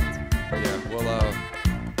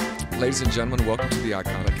Ladies and gentlemen, welcome to the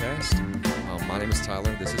Iconicast. My name is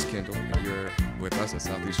Tyler, this is Kendall, and you're with us at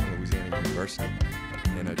Southeastern Louisiana University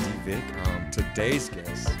in DVic. Today's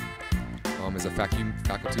guest is a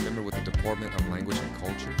faculty member with the Department of Language and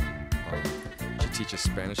Culture. She teaches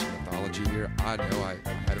Spanish and mythology here. I know I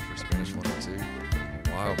had her for Spanish 102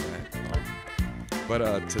 a while back.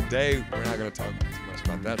 But today, we're not going to talk too much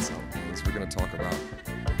about that side of things. We're going to talk about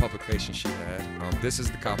a publication she had. This is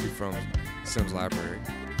the copy from Sims Library.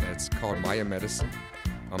 It's called Maya Medicine,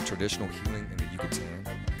 Traditional Healing in the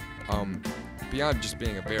Yucatan. Beyond just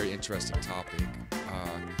being a very interesting topic,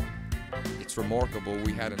 it's remarkable.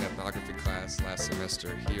 We had an ethnography class last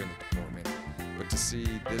semester here in the department, but to see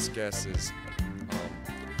this guest is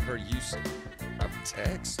her use of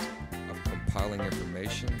text, of compiling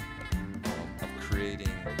information, of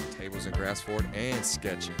creating tables and graphs for it, and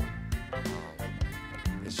sketching.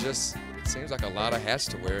 It seems like a lot of hats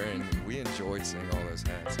to wear, and we enjoyed seeing all those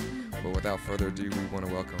hats. But without further ado, we want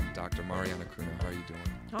to welcome Dr. Marianna Kunow. How are you doing?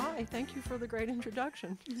 Hi, thank you for the great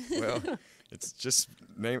introduction. Well, it's just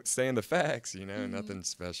saying the facts, nothing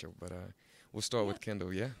special. But we'll start with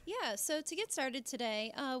Kendall, yeah? Yeah, so to get started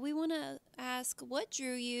today, we want to ask, what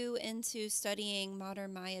drew you into studying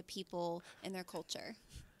modern Maya people and their culture?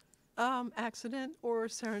 Accident or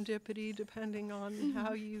serendipity, depending on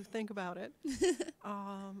how you think about it.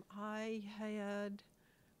 I had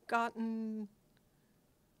gotten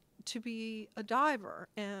to be a diver,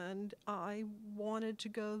 and I wanted to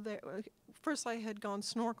go there. First, I had gone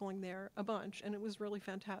snorkeling there a bunch, and it was really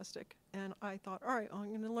fantastic. And I thought, all right, I'm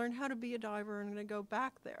going to learn how to be a diver, and I'm going to go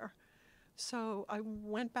back there. So I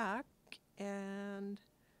went back and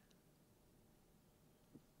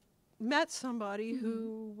met somebody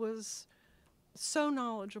who was so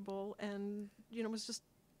knowledgeable and, was just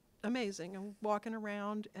amazing. And walking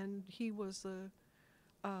around, and he was the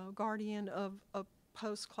guardian of a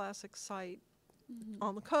post-classic site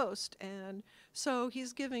on the coast. And so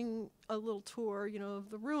he's giving a little tour, of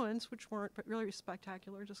the ruins, which weren't really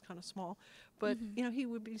spectacular, just kind of small. But, he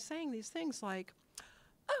would be saying these things like,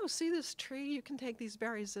 oh, see this tree? You can take these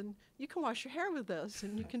berries and you can wash your hair with this,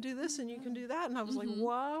 and you can do this and you can do that. And I was like,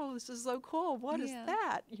 wow, this is so cool. What is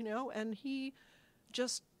that? And he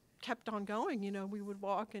just kept on going. We would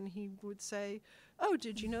walk and he would say, oh,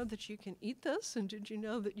 did you know that you can eat this? And did you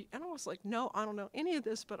know that you, and I was like, no, I don't know any of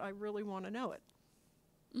this, but I really want to know it.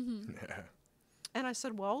 And I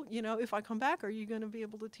said, well, if I come back, are you going to be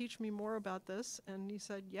able to teach me more about this? And he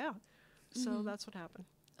said, yeah. So that's what happened.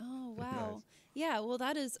 Oh, wow. Nice. Yeah, well,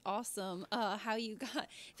 that is awesome how you got,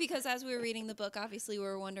 because as we were reading the book, obviously we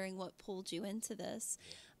were wondering what pulled you into this.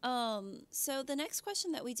 So the next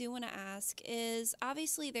question that we do want to ask is,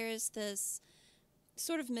 obviously there's this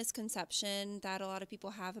sort of misconception that a lot of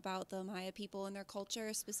people have about the Maya people and their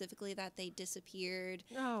culture, specifically that they disappeared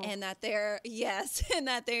and that and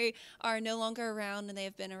that they are no longer around and they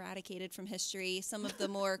have been eradicated from history. Some of the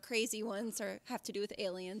more crazy ones have to do with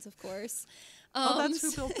aliens, of course. That's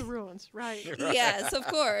who built the ruins, right? Yes, of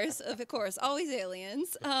course, always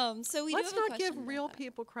aliens. So we Let's do have not a give question real about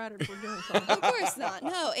people credit for doing something. Of course not.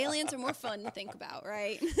 No, aliens are more fun to think about,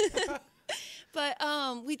 right? But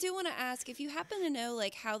we do want to ask if you happen to know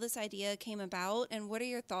how this idea came about, and what are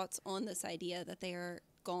your thoughts on this idea that they are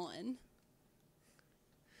gone?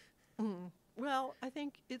 Well, I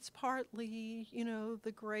think it's partly,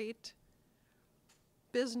 the great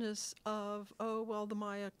business of, the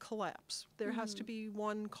Maya collapse. There has to be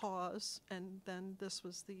one cause, and then this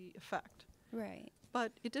was the effect. Right.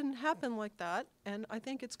 But it didn't happen like that, and I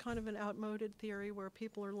think it's kind of an outmoded theory where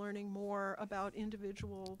people are learning more about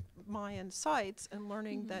individual Mayan sites and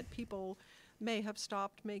learning that people may have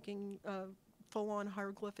stopped making full-on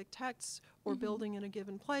hieroglyphic texts or building in a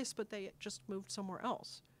given place, but they just moved somewhere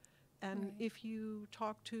else. And if you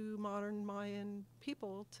talk to modern Mayan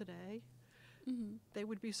people today, they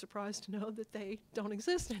would be surprised to know that they don't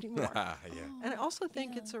exist anymore. And I also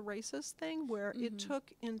think it's a racist thing where it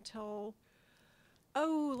took until,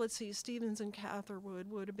 let's see, Stevens and Catherwood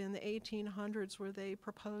would have been the 1800s where they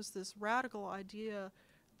proposed this radical idea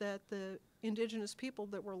that the indigenous people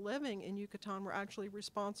that were living in Yucatan were actually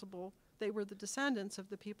responsible. They were the descendants of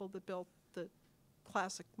the people that built the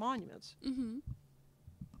classic monuments.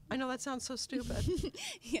 I know that sounds so stupid.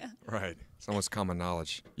 Yeah. Right. It's almost common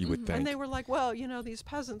knowledge, you would think. And they were like, well, these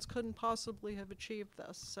peasants couldn't possibly have achieved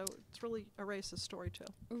this. So it's really a racist story, too.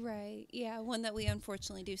 Right. Yeah. One that we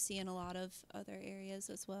unfortunately do see in a lot of other areas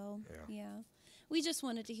as well. Yeah. We just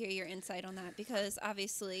wanted to hear your insight on that because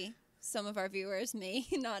obviously some of our viewers may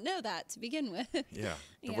not know that to begin with. Yeah.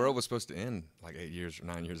 The Yeah. world was supposed to end like 8 years or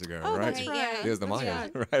 9 years ago, Oh, right? that's Right, right. yeah. It was the That's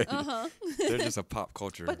Mayans, right. right? Uh-huh. They're just a pop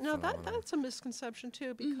culture But no, phenomenon. that's a misconception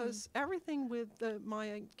too, because everything with the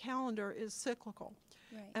Mayan calendar is cyclical.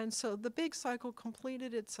 Right. And so the big cycle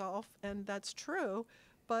completed itself, and that's true,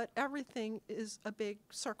 but everything is a big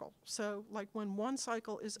circle. So, like when one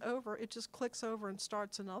cycle is over, it just clicks over and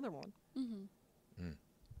starts another one. Mm-hmm. It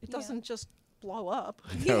Yeah. doesn't just blow up,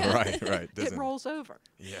 No, Yeah. right. it Doesn't- rolls over.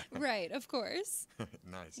 Yeah. Right, of course.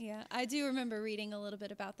 Nice. Yeah, I do remember reading a little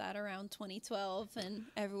bit about that around 2012 and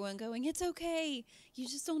everyone going, it's okay. You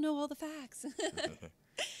just don't know all the facts.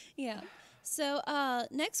 Yeah. So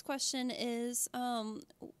next question is,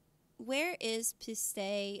 where is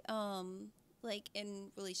Piste, like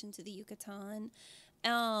in relation to the Yucatan?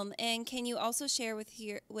 And can you also share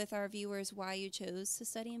with our viewers why you chose to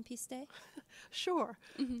study in Piste? Sure.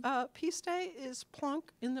 Piste is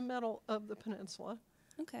plunk in the middle of the peninsula,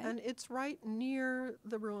 Okay. and it's right near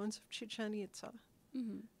the ruins of Chichen Itza.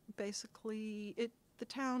 Basically, the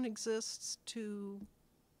town exists to,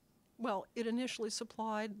 well, it initially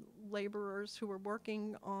supplied laborers who were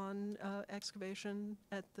working on excavation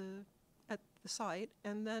at the site,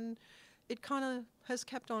 and then it kind of has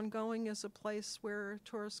kept on going as a place where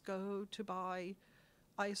tourists go to buy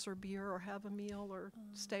ice or beer or have a meal or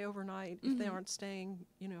stay overnight if they aren't staying,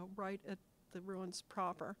 right at the ruins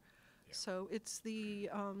proper. Yeah. So it's the,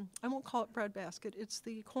 I won't call it bread basket, it's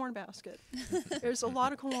the corn basket. There's a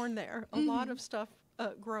lot of corn there. A lot of stuff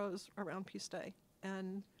grows around Piste.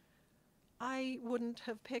 And I wouldn't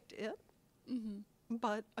have picked it,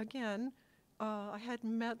 but again, I had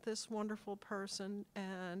met this wonderful person,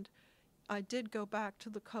 and I did go back to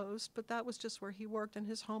the coast, but that was just where he worked, and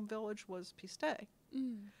his home village was Piste.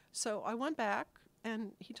 So I went back,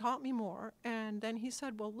 and he taught me more, and then he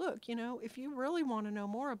said, well, look, if you really want to know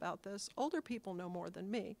more about this, older people know more than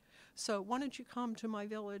me. So why don't you come to my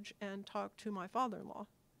village and talk to my father-in-law?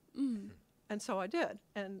 And so I did,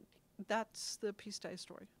 and that's the Piste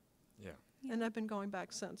story. Yeah. And I've been going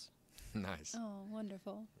back since. Nice. Oh,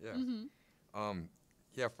 wonderful. Yeah.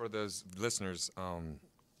 Yeah, for those listeners,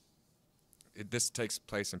 this takes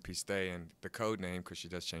place in Piste, and the code name, because she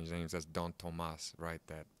does change names, that's Don Tomas, right?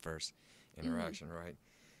 That first interaction, right?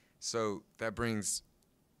 So that brings,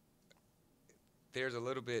 there's a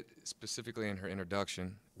little bit specifically in her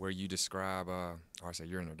introduction where you describe, or I say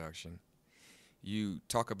your introduction, you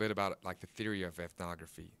talk a bit about like the theory of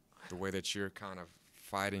ethnography, the way that you're kind of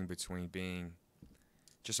fighting between being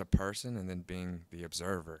just a person and then being the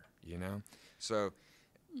observer, So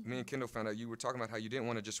me and Kendall found out you were talking about how you didn't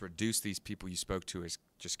want to just reduce these people you spoke to as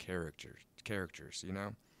just characters,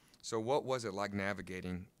 So what was it like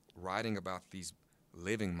navigating, writing about these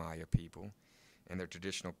living Maya people and their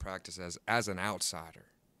traditional practices as an outsider?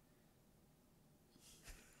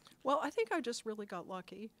 Well, I think I just really got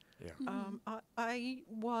lucky. Yeah. I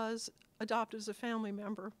was adopted as a family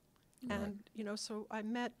member, and so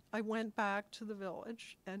I went back to the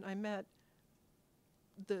village, and I met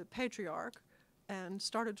the patriarch and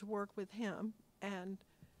started to work with him, and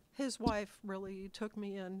his wife really took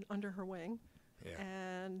me in under her wing. Yeah.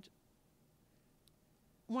 And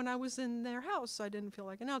when I was in their house, I didn't feel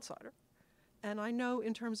like an outsider. And I know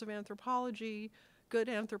in terms of anthropology, good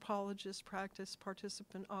anthropologists practice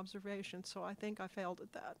participant observation, so I think I failed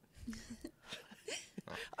at that.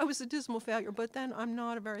 I was a dismal failure, but then I'm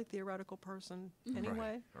not a very theoretical person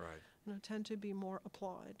anyway, Right. and I tend to be more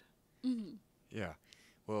applied. Yeah.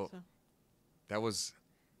 Well, So. that was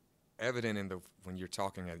evident when you're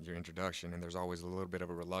talking at your introduction, and there's always a little bit of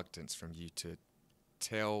a reluctance from you to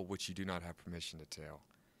tell what you do not have permission to tell.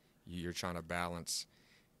 You're trying to balance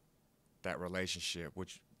that relationship,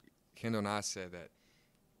 which Kendall and I said that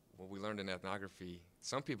what we learned in ethnography,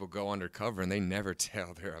 some people go undercover and they never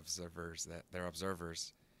tell their observers that they're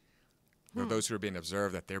observers, or those who are being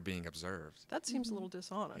observed, that they're being observed. That seems a little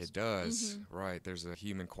dishonest. It does, right. There's a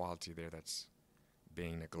human quality there that's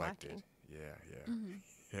being neglected. Lacking.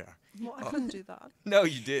 Yeah. Well, I couldn't do that. No,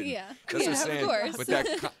 you didn't. Yeah. That's what I'm Yeah, of saying. course.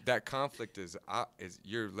 But that conflict is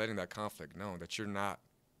you're letting that conflict know that you're not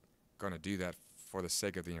going to do that for the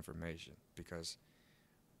sake of the information,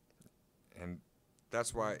 and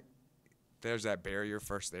that's why there's that barrier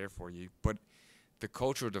first there for you. But the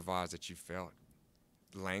cultural divides that you felt,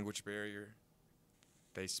 the language barrier,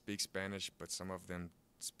 they speak Spanish, but some of them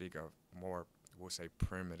speak a more, we'll say,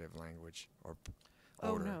 primitive language or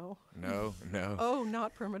older. Oh, No? Oh,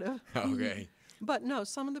 not primitive. Okay. But no,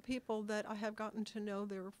 some of the people that I have gotten to know,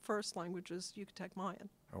 their first language is Yucatec Mayan.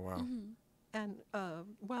 Oh, wow. And,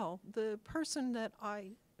 the person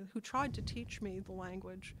who tried to teach me the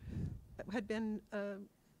language had been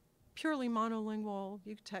purely monolingual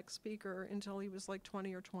Yucatec speaker until he was like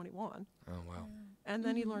 20 or 21. Oh, wow. And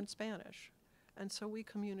then he learned Spanish. And so we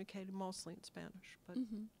communicated mostly in Spanish. But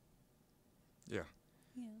Yeah.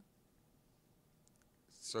 Yeah.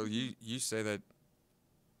 So you say that,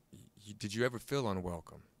 did you ever feel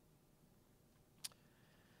unwelcome?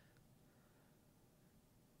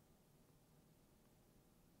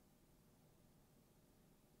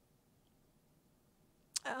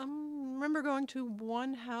 Remember going to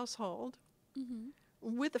one household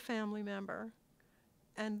with a family member,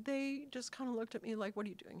 and they just kind of looked at me like, "What are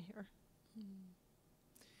you doing here?"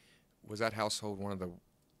 Was that household one of the,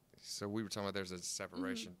 so we were talking about there's a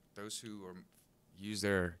separation. Those who use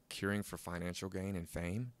their curing for financial gain and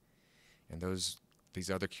fame, and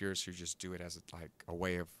these other cures who just do it as like a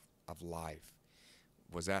way of life.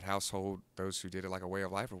 Was that household those who did it like a way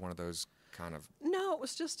of life, or one of those kind of? No, it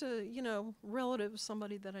was just a, relative,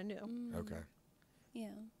 somebody that I knew. Okay. Yeah.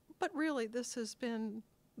 But really, this has been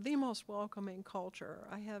the most welcoming culture.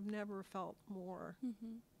 I have never felt more.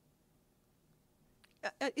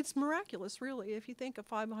 It's miraculous, really, if you think of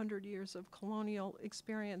 500 years of colonial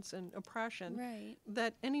experience and oppression, Right.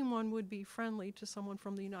 that anyone would be friendly to someone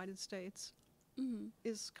from the United States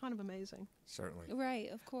is kind of amazing. Certainly. Right,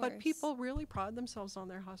 of course. But people really pride themselves on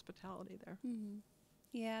their hospitality there.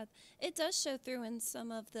 Yeah, it does show through in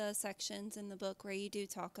some of the sections in the book where you do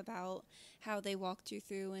talk about how they walked you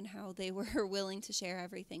through and how they were willing to share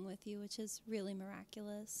everything with you, which is really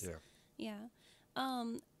miraculous. Yeah. Yeah.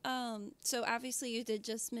 So obviously you did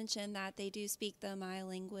just mention that they do speak the Maya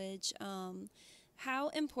language. How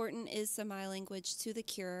important is the Maya language to the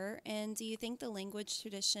cure? And do you think the language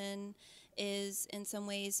tradition is in some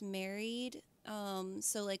ways married?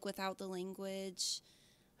 So like without the language,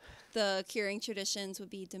 the curing traditions would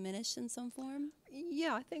be diminished in some form?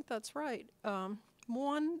 Yeah, I think that's right.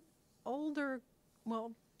 One older,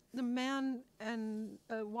 the man and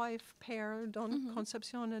wife pair, Don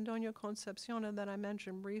Concepcion and Doña Concepciona, that I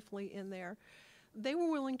mentioned briefly in there, they were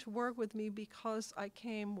willing to work with me because I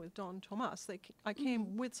came with Don Tomas. I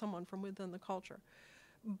came with someone from within the culture.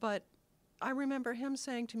 But I remember him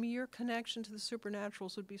saying to me, your connection to the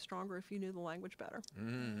supernaturals would be stronger if you knew the language better.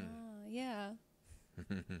 Yeah.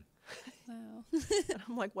 Wow. And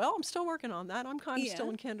I'm like, well, I'm still working on that. I'm kind of still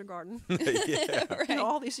in kindergarten. Right.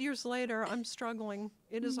 All these years later, I'm struggling.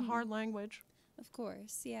 It is a hard language. Of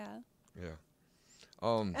course, yeah. Yeah.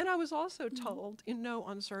 And I was also told in no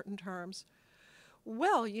uncertain terms,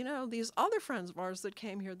 well, these other friends of ours that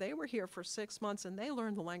came here, they were here for 6 months and they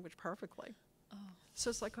learned the language perfectly. Oh.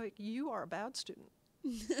 So it's like, you are a bad student.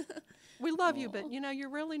 We love you, but you're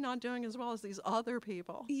really not doing as well as these other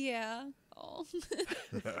people. Yeah. Oh.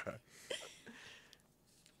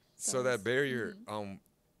 So that barrier,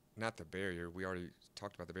 not the barrier, we already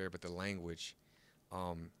talked about the barrier, but the language.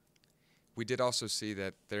 We did also see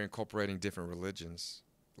that they're incorporating different religions,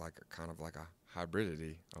 like kind of like a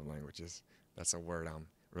hybridity of languages. That's a word I'm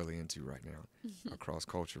really into right now across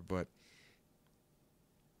culture. But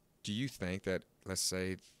do you think that, let's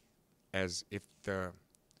say, as if the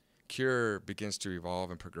cure begins to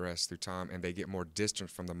evolve and progress through time and they get more distant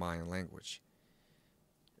from the Mayan language,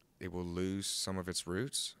 it will lose some of its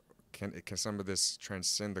roots? Can some of this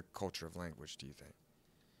transcend the culture of language, do you think?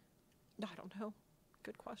 I don't know.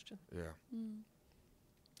 Good question. Yeah.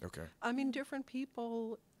 Okay. I mean, different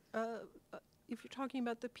people, if you're talking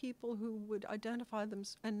about the people who would identify them,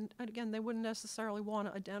 and again, they wouldn't necessarily want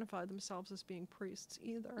to identify themselves as being priests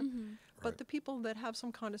either, but Right. the people that have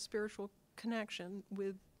some kind of spiritual connection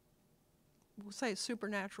with, we'll say,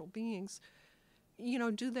 supernatural beings,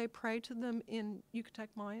 do they pray to them in Yucatec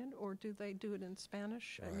Mayan or do they do it in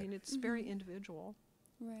Spanish? Right. I mean, it's very individual.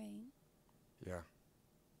 Right. Yeah.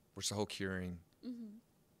 Which the whole curing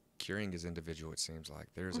is individual, it seems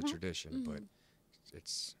like. There's a tradition, but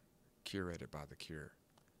it's curated by the cure.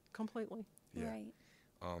 Completely. Yeah. Right.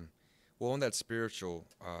 Well, on that spiritual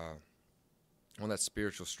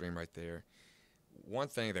stream right there, one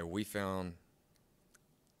thing that we found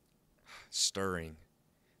stirring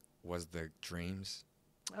was the dreams.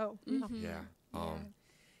 Oh, Yeah.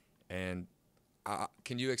 And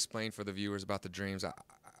can you explain for the viewers about the dreams?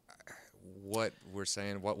 What we're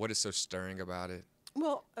saying, what is so stirring about it?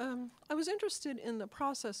 Well, I was interested in the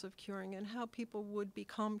process of curing and how people would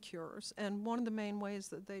become curers. And one of the main ways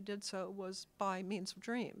that they did so was by means of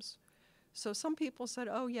dreams. So some people said,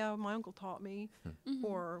 oh, yeah, my uncle taught me,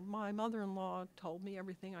 or my mother-in-law told me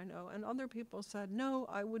everything I know. And other people said, no,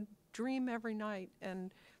 I would dream every night.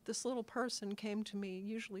 And this little person came to me,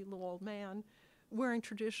 usually a little old man, wearing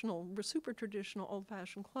super traditional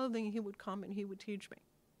old-fashioned clothing. He would come and he would teach me.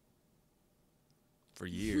 For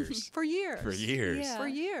years. For years. For years. Yeah. For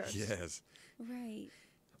years. Yes. Right.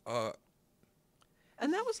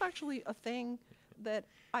 And that was actually a thing that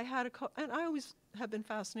I had and I always have been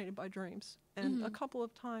fascinated by dreams. And a couple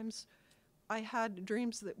of times I had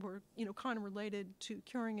dreams that were, kind of related to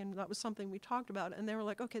curing, and that was something we talked about. And they were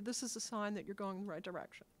like, okay, this is a sign that you're going in the right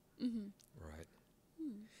direction. Right.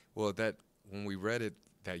 Well, when we read it,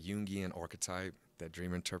 that Jungian archetype, that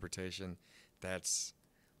dream interpretation,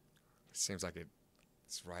 seems like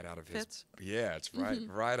it's right out of Fits. his. Yeah, it's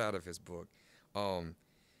right out of his book. To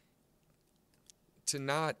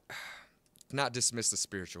not dismiss the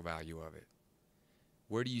spiritual value of it.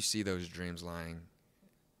 Where do you see those dreams lying?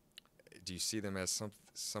 Do you see them as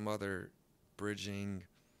some other bridging?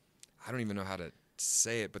 I don't even know how to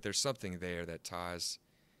say it, but there's something there that ties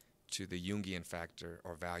to the Jungian factor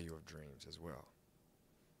or value of dreams as well.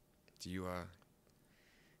 Do you?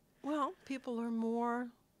 Well, people are more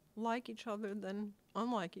like each other than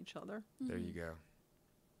unlike each other. There you go.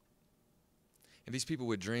 And these people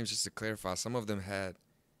with dreams, just to clarify, some of them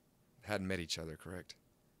hadn't met each other, correct?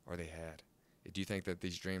 Or they had. Do you think that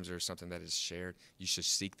these dreams are something that is shared? You should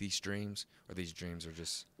seek these dreams, or these dreams are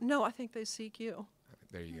just... No, I think they seek you.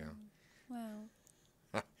 There you go.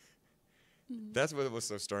 Wow. That's what was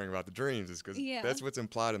so stirring about the dreams, is because that's what's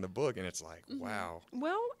implied in the book, and it's like, wow.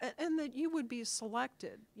 Well, and that you would be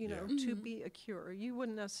selected, to be a cure. You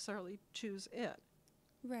wouldn't necessarily choose it.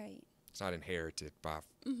 Right. It's not inherited by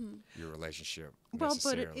your relationship Well,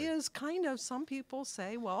 but necessarily. it is kind of, some people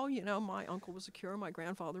say, well, my uncle was a cure, my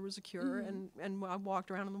grandfather was a cure, and I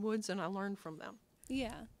walked around in the woods and I learned from them.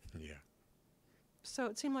 Yeah. Yeah. So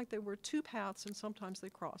it seemed like there were two paths, and sometimes they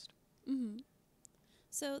crossed.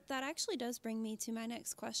 So that actually does bring me to my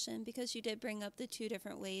next question, because you did bring up the two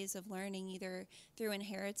different ways of learning, either through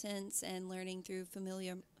inheritance and learning through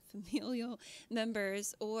familial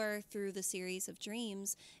members, or through the series of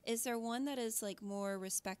dreams. Is there one that is like more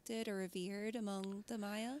respected or revered among the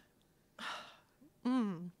Maya?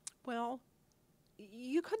 Well,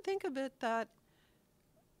 you could think of it that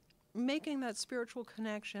making that spiritual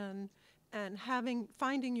connection and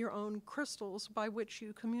finding your own crystals by which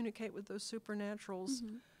you communicate with those supernaturals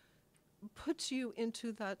puts you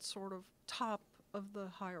into that sort of top of the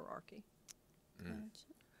hierarchy. Gotcha.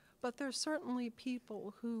 But there's certainly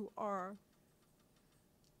people who are,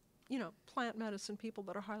 plant medicine people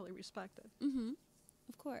that are highly respected.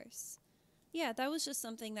 Of course. Yeah, that was just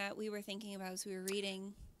something that we were thinking about as we were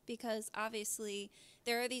reading, because obviously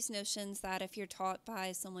there are these notions that if you're taught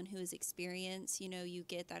by someone who is experienced, you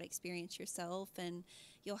get that experience yourself, and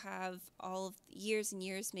you'll have all of years and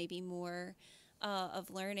years, maybe more,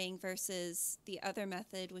 of learning, versus the other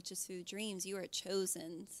method, which is through dreams. You are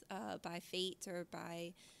chosen by fate or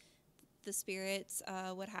by the spirits,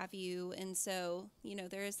 what have you. And so,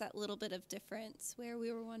 there is that little bit of difference where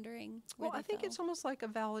we were wondering where Well, I think it's almost like a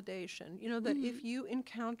validation, that if you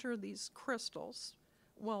encounter these crystals,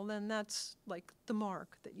 well, then that's like the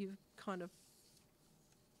mark that you've kind of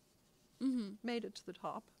made it to the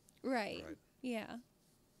top. Right. Yeah.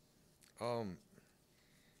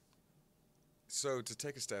 So to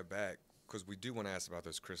take a step back, because we do want to ask about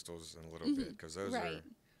those crystals in a little bit, because those are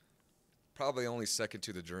probably only second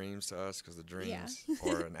to the dreams to us, because the dreams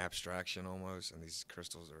are an abstraction almost, and these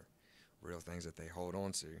crystals are real things that they hold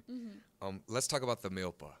on to. Let's talk about the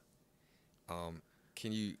milpa.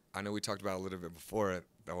 I know we talked about it a little bit before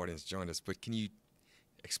the audience joined us, but can you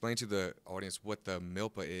explain to the audience what the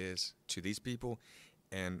milpa is to these people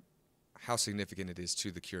and how significant it is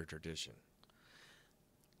to the cure tradition?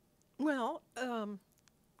 Well,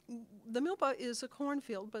 the milpa is a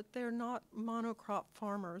cornfield, but they're not monocrop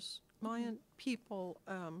farmers. Mayan people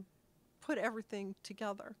put everything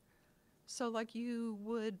together. So like you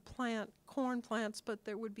would plant corn plants, but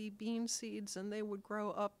there would be bean seeds, and they would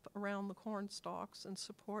grow up around the corn stalks and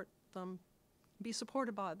be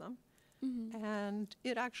supported by them. And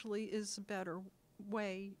it actually is a better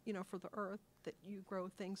way, for the earth, that you grow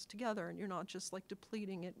things together, and you're not just like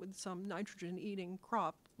depleting it with some nitrogen-eating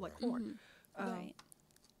crop like corn. Right.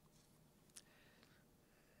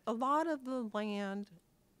 A lot of the land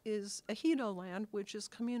is ejido land, which is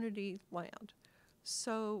community land.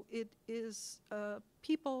 So it is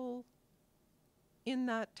people in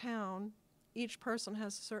that town, each person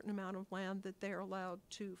has a certain amount of land that they're allowed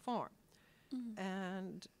to farm.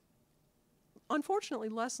 And unfortunately,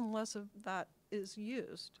 less and less of that is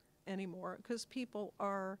used anymore, because people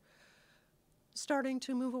are starting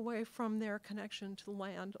to move away from their connection to the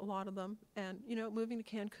land, a lot of them, and, moving to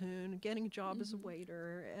Cancun, getting a job as a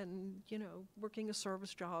waiter, and, working a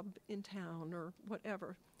service job in town or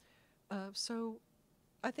whatever. So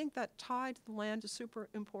I think that tie to the land is super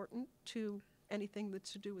important to anything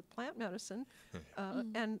that's to do with plant medicine,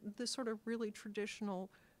 and the sort of really traditional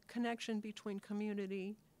connection between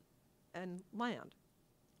community and land,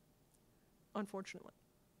 unfortunately.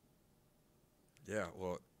 Yeah,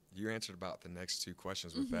 well, you answered about the next two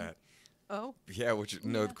questions with that. Oh, Yeah, which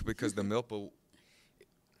no, because the milpa,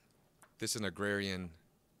 this is an agrarian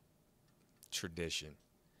tradition.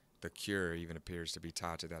 The cure even appears to be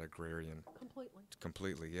tied to that agrarian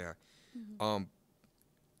completely. Yeah.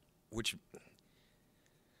 Which,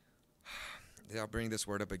 yeah, I'll bring this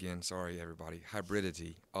word up again. Sorry, everybody.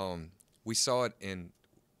 Hybridity. We saw it in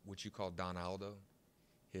what you call Don Aldo,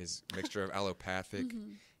 his mixture of allopathic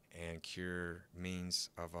and cure means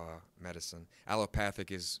of medicine.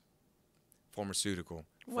 Allopathic is pharmaceutical.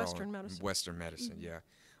 Western medicine. Western medicine, yeah.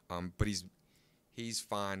 But he's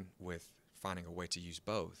fine with finding a way to use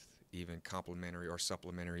both, even complementary or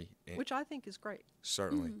supplementary. Which I think is great.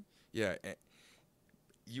 Certainly. Yeah.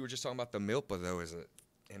 You were just talking about the milpa, though,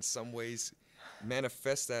 in some ways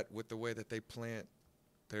manifest that with the way that they plant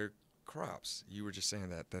their crops. You were just saying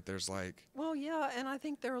that there's like... Well, yeah, and I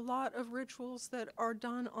think there are a lot of rituals that are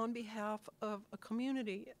done on behalf of a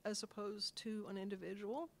community as opposed to an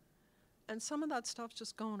individual. And some of that stuff's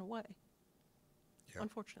just going away,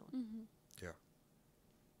 unfortunately. Yeah.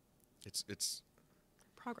 It's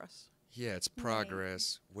progress. Yeah, it's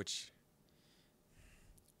progress, which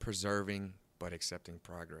preserving but accepting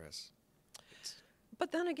progress.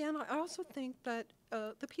 But then again, I also think that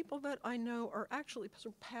the people that I know are actually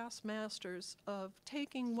sort of past masters of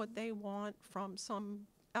taking what they want from some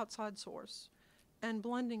outside source and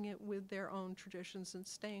blending it with their own traditions and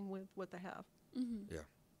staying with what they have. Yeah.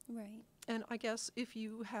 Right. And I guess if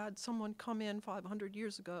you had someone come in 500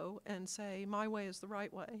 years ago and say, my way is the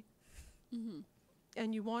right way,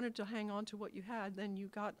 and you wanted to hang on to what you had, then you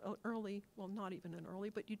got an early, well, not even an early,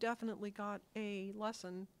 but you definitely got a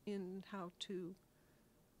lesson in how to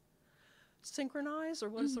synchronize, or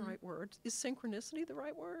what is the right word? Is synchronicity the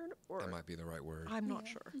right word? Or That might be the right word. I'm not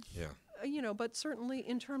sure. Yeah. You know, but certainly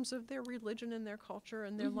in terms of their religion and their culture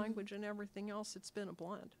and their language and everything else, it's been a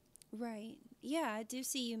blend. Right. Yeah, I do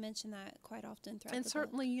see you mention that quite often throughout And the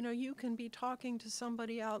certainly, book. you know, you can be talking to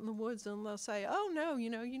somebody out in the woods and they'll say, oh, no, you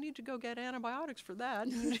know, you need to go get antibiotics for that.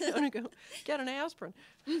 You need to go get an aspirin.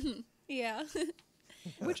 Yeah.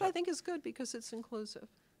 Which I think is good because it's inclusive.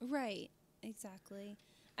 Right. Exactly.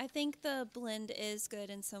 I think the blend is good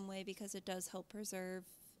in some way because it does help preserve,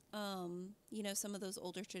 you know, some of those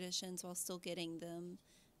older traditions while still getting them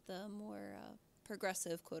the more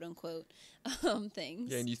progressive, quote unquote,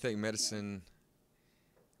 things. Yeah, and you think medicine,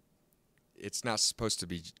 it's not supposed to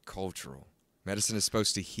be cultural. Medicine is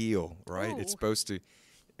supposed to heal, right? It's supposed to,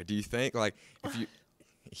 do you think? Like,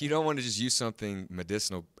 if you don't want to just use something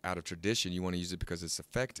medicinal out of tradition, you want to use it because it's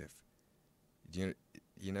effective.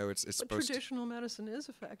 You know, it's supposed to. Traditional medicine is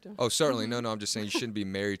effective. Oh, certainly. No, I'm just saying you shouldn't be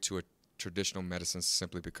married to a traditional medicine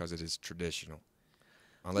simply because it is traditional,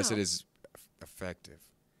 unless it is effective.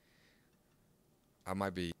 I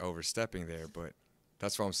might be overstepping there, but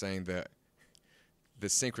that's what I'm saying, that the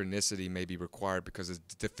synchronicity may be required because of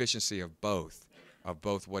the deficiency of both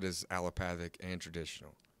what is allopathic and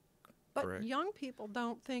traditional. But correct? Young people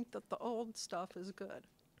don't think that the old stuff is good.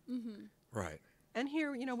 Right. And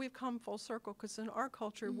here, you know, we've come full circle because in our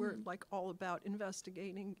culture, we're like all about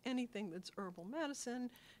investigating anything that's herbal medicine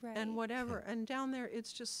and whatever. And down there,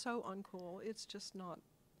 it's just so uncool. It's just not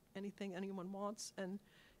anything anyone wants. And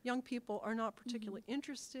young people are not particularly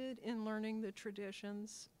interested in learning the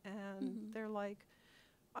traditions. And they're like,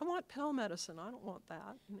 I want pill medicine. I don't want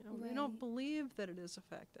that. You know, they don't believe that it is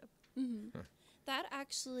effective. That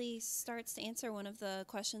actually starts to answer one of the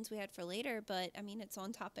questions we had for later, but I mean, it's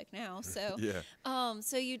on topic now. So,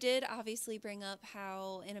 so you did obviously bring up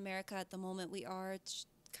how in America at the moment we are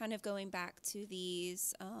kind of going back to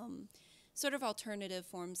these sort of alternative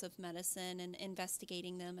forms of medicine and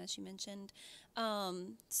investigating them, as you mentioned.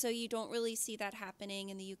 So you don't really see that happening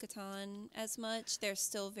in the Yucatan as much. They're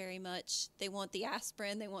still very much, they want the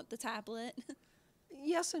aspirin, they want the tablet.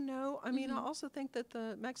 Yes and no. I mean, I also think that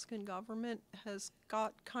the Mexican government has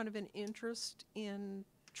got kind of an interest in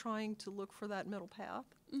trying to look for that middle path.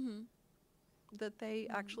 That they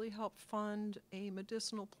actually help fund a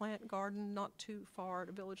medicinal plant garden not too far,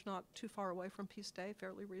 a village not too far away from Piste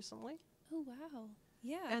fairly recently. Oh, wow.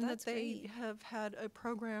 Yeah, and that's that they great. have had a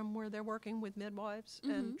program where they're working with midwives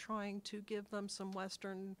and trying to give them some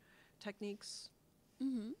Western techniques,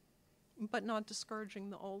 but not discouraging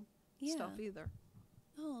the old stuff either.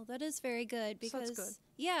 Oh, that is very good So because, that's good.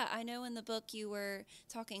 yeah, I know in the book you were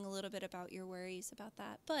talking a little bit about your worries about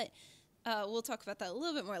that. But We'll talk about that a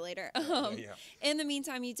little bit more later. Yeah. In the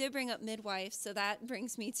meantime, you did bring up midwives, so that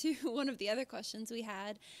brings me to one of the other questions we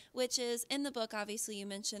had, which is in the book, obviously, you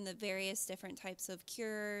mentioned the various different types of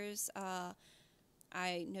cures.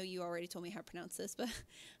 I know you already told me how to pronounce this, but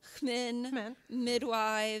Men.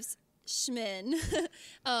 midwives, shmen,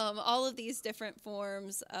 all of these different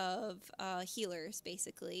forms of healers,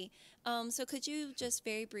 basically. So could you just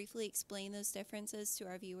very briefly explain those differences to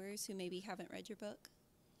our viewers who maybe haven't read your book?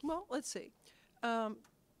 Well, let's see.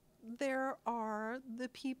 There are the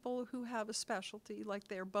people who have a specialty, like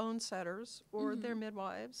they're bone setters or they're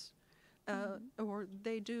midwives, or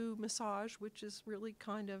they do massage, which is really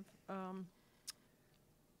kind of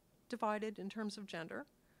divided in terms of gender.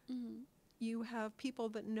 You have people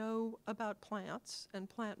that know about plants and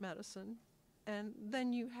plant medicine, and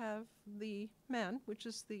then you have the men, which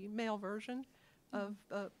is the male version of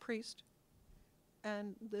priest,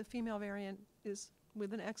 and the female variant is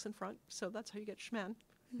with an X in front, so that's how you get shmen.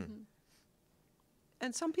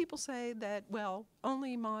 And some people say that, well,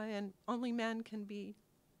 only men can be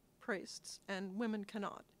priests and women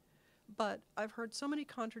cannot. But I've heard so many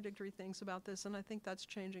contradictory things about this, and I think that's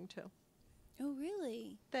changing too. Oh,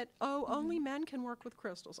 really? That, only men can work with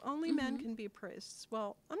crystals, only men can be priests.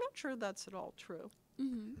 Well, I'm not sure that's at all true.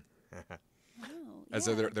 Wow. And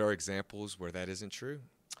so there are examples where that isn't true?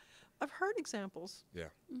 I've heard examples. Yeah.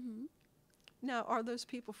 Now, are those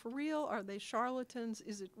people for real? Are they charlatans?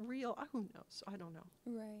 Is it real? Who knows? I don't know.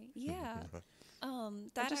 Right. Yeah.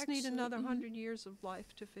 I just need another 100 years of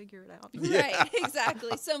life to figure it out. Right,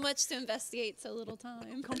 exactly. So much to investigate, so little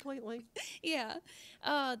time. Completely. Yeah.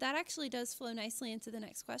 That actually does flow nicely into the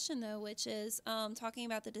next question, though, which is talking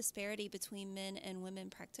about the disparity between men and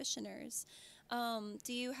women practitioners.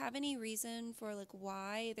 Do you have any reason for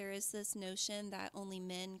why there is this notion that only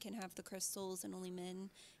men can have the crystals and only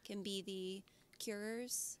men can be the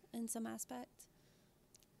curers in some aspect?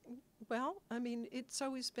 Well, I mean, it's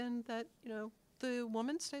always been that, the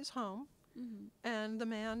woman stays home and the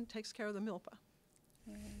man takes care of the milpa.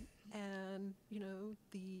 Right. And,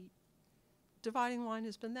 the dividing line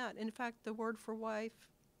has been that. In fact, the word for wife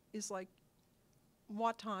is like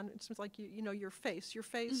watan. It's like, your face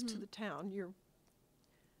to the town.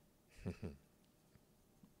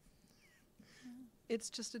 It's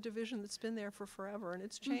just a division that's been there for forever, and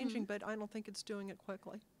it's changing, but I don't think it's doing it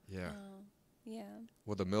quickly. Yeah. Yeah.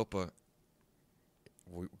 Well, the milpa,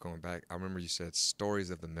 going back, I remember you said stories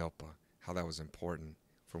of the milpa, how that was important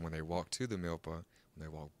from when they walked to the milpa, when they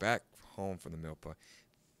walked back home from the milpa,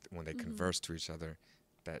 when they conversed to each other,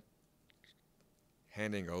 that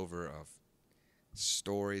handing over of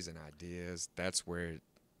stories and ideas, that's where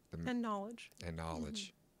And knowledge.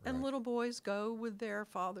 Right. And little boys go with their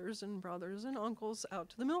fathers and brothers and uncles out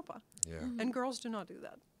to the milpa. Yeah. And girls do not do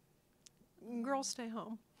that. Girls stay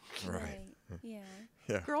home. Right. Yeah.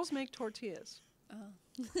 Yeah. Girls make tortillas,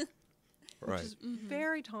 which Right. is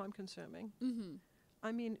very time consuming.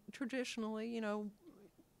 I mean, traditionally,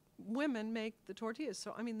 women make the tortillas.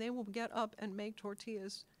 So, I mean, they will get up and make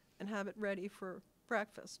tortillas and have it ready for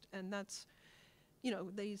breakfast. And that's,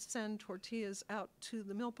 they send tortillas out to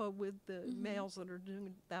the milpa with the males that are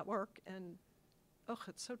doing that work. And,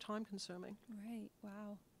 it's so time consuming. Right.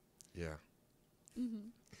 Wow. Yeah.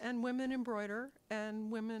 And women embroider,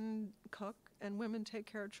 and women cook, and women take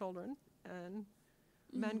care of children, and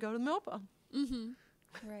men go to the milpa.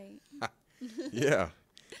 Right. Yeah.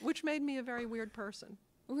 Which made me a very weird person.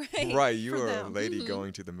 Right. Right. You For were a them. lady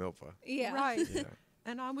going to the milpa. Yeah. Right. Yeah.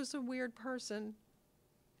 And I was a weird person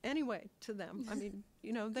anyway to them. I mean,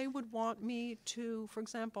 they would want me to, for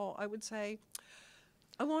example, I would say,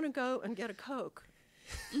 I want to go and get a Coke.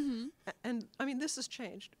 And, I mean, this has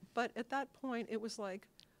changed. But at that point, it was like,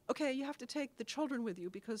 okay, you have to take the children with you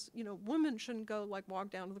because, women shouldn't go, walk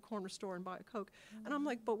down to the corner store and buy a Coke. And I'm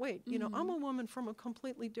like, but wait, I'm a woman from a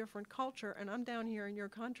completely different culture, and I'm down here in your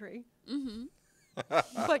country.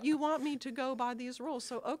 But you want me to go by these rules,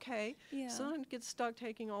 so okay. Yeah. So I get stuck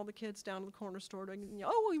taking all the kids down to the corner store to,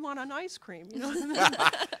 we want an ice cream,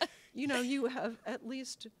 you have at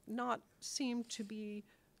least not seemed to be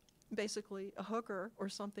basically a hooker or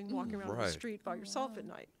something walking around the Right. street by yourself at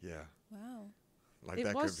night. Yeah. Wow. Like It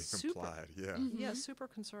that was could be super. implied. Yeah. Yeah, super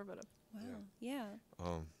conservative. Wow. Yeah.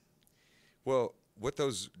 Well, with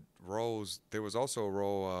those roles, there was also a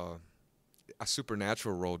role, a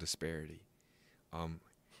supernatural role disparity. And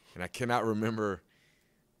I cannot remember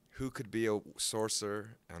who could be a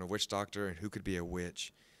sorcerer and a witch doctor and who could be a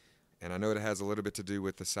witch. And I know it has a little bit to do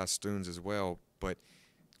with the Sastuns as well, but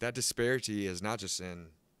that disparity is not just in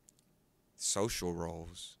social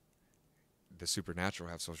roles. The supernatural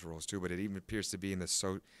have social roles too, but it even appears to be in the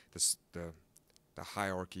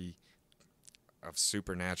hierarchy of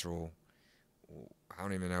supernatural. I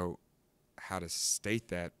don't even know how to state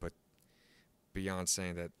that, but beyond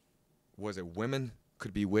saying that, was it women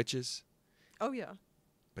could be witches, Oh, yeah.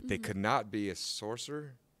 but they could not be a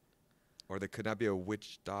sorcerer, or they could not be a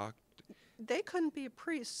witch doctor? They couldn't be a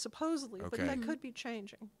priest, supposedly, but Okay. that could be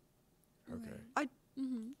changing. Okay. I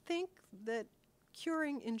think that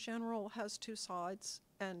curing in general has two sides,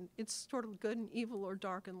 and it's sort of good and evil or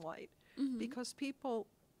dark and light, because people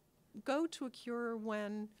go to a cure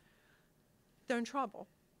when they're in trouble,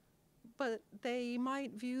 but they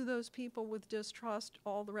might view those people with distrust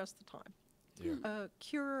all the rest of the time. Yeah. A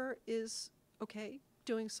cure is, okay,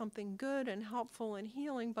 doing something good and helpful and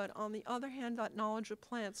healing, but on the other hand, that knowledge of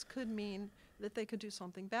plants could mean that they could do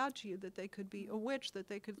something bad to you, that they could be a witch, that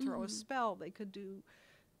they could throw a spell, they could do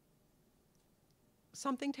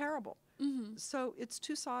something terrible. So it's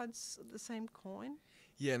two sides of the same coin.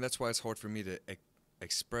 Yeah, and that's why it's hard for me to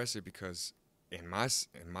express it, because in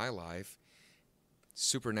my life,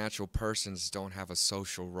 supernatural persons don't have a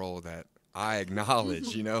social role that I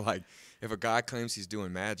acknowledge. You know, like if a guy claims he's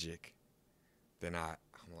doing magic, then I'm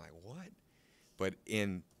like, what? But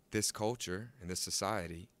in this culture, in this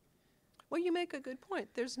society, Well, you make a good point.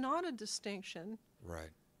 There's not a distinction right?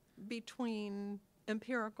 between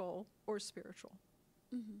empirical or spiritual.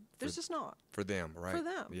 There's just not. For them, right? For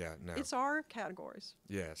them. Yeah, no. It's our categories.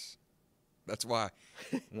 Yes. That's why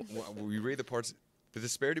when we read the parts, the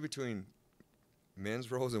disparity between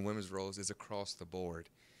men's roles and women's roles is across the board.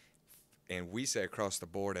 And we say across the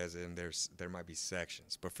board as in there might be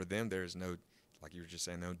sections. But for them, there's no, like you were just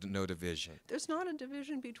saying, no division. There's not a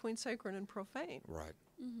division between sacred and profane. Right.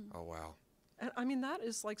 Oh, wow. And I mean, that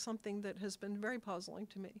is like something that has been very puzzling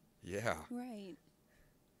to me. Yeah. Right.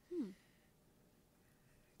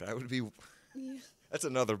 That would be, Yeah. that's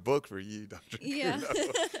another book for you, Dr. Yeah.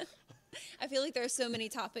 Kunow. I feel like there are so many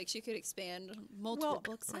topics you could expand multiple Well,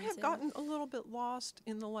 books into. I have gotten a little bit lost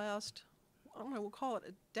in the last, I don't know, we'll call it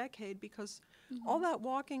a decade, because all that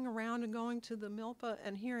walking around and going to the milpa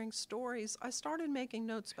and hearing stories, I started making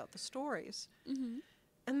notes about the stories.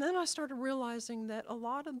 And then I started realizing that a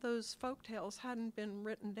lot of those folk tales hadn't been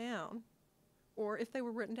written down, or if they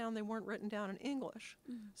were written down, they weren't written down in English.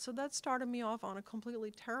 So that started me off on a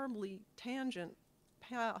completely terribly tangent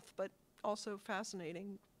path, but also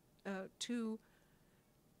fascinating, to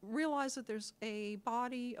realize that there's a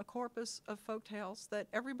body, a corpus of folk tales that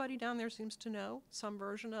everybody down there seems to know some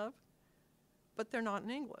version of, but they're not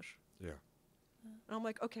in English. Yeah. And I'm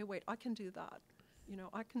like, okay, wait, I can do that. You know,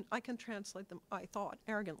 I can translate them. I thought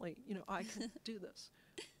arrogantly, you know, I can do this.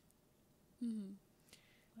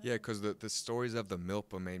 Yeah, because the stories of the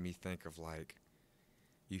milpa made me think of, like,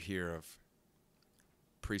 you hear of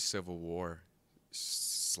pre-Civil War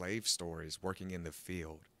slave stories working in the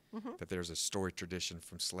field, that there's a story tradition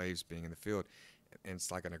from slaves being in the field. And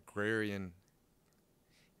it's like an agrarian,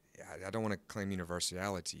 I don't want to claim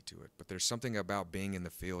universality to it, but there's something about being in the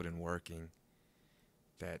field and working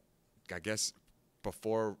that, I guess,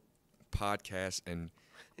 before podcasts and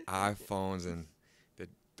iPhones and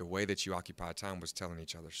the way that you occupy time was telling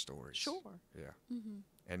each other stories. Sure. Yeah.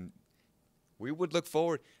 And we would look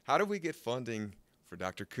forward. How do we get funding for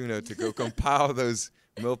Dr. Kunow to go compile those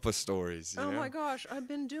milpa stories? You Oh know? my gosh, I've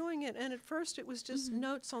been doing it, and at first it was just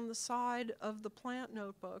notes on the side of the plant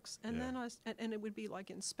notebooks, and Yeah. then and it would be like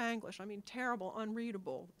in Spanglish. I mean, terrible,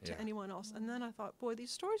 unreadable to Yeah. anyone else. And then I thought, boy,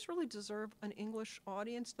 these stories really deserve an English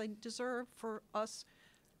audience. They deserve for us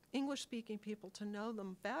English-speaking people to know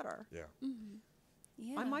them better. Yeah.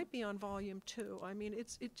 Yeah. I might be on volume 2. I mean,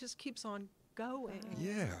 it just keeps on going.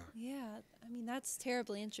 Yeah. Yeah. I mean, that's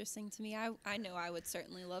terribly interesting to me. I know I would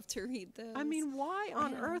certainly love to read those. I mean, why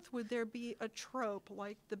on Yeah. earth would there be a trope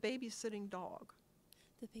like the babysitting dog?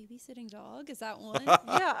 The babysitting dog, is that one?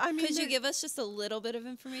 Yeah, I mean, Could you there- give us just a little bit of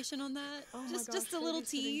information on that? Oh my just gosh, a little babysitting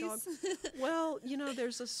tease. dog. Well, you know,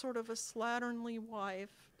 there's a sort of a slatternly wife,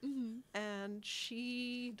 Mm-hmm. and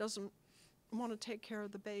she doesn't want to take care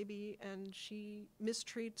of the baby, and she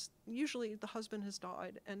mistreats. Usually, the husband has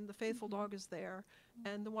died, and the faithful dog is there,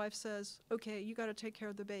 and the wife says, "Okay, you got to take care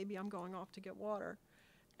of the baby. I'm going off to get water."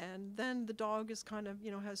 And then the dog is kind of,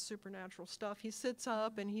 you know, has supernatural stuff. He sits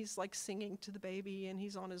up and he's like singing to the baby, and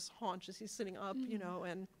he's on his haunches. He's sitting up, you know,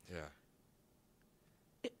 and Yeah.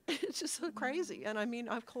 it's just so crazy. And I mean,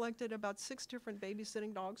 I've collected about 6 different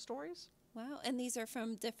babysitting dog stories. Wow. And these are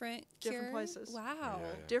from different Different cure- places. Wow.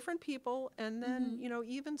 Yeah. Different people, and then you know,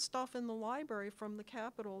 even stuff in the library from the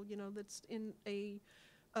Capitol, you know, that's in a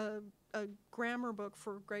grammar book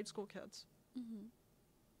for grade school kids.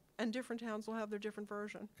 And different towns will have their different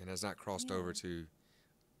version. And has not crossed Yeah. over to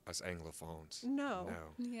us Anglophones. No.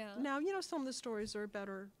 No. Yeah. Now, you know, some of the stories are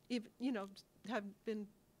better, if, you know, have been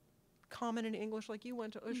common in English, like you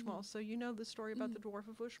went to Uxmal, so you know the story about the dwarf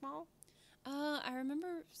of Uxmal? I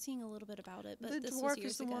remember seeing a little bit about it, but The this was dwarf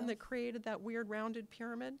years is the ago. one that created that weird rounded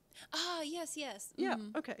pyramid. Ah, yes, yes. Yeah,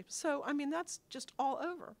 okay. So, I mean, that's just all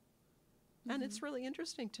over. And it's really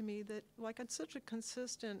interesting to me that, like, it's such a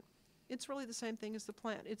consistent, it's really the same thing as the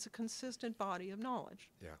plant. It's a consistent body of knowledge.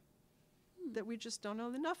 Yeah. That we just don't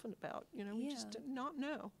know enough about. You know, we just did not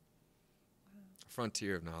know.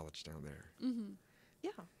 Frontier of knowledge down there. Yeah.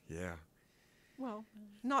 Yeah. Well,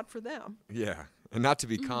 not for them. Yeah. And not to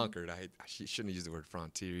be conquered. I shouldn't use the word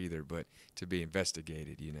frontier either, but to be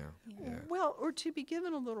investigated, you know. Yeah. Well, or to be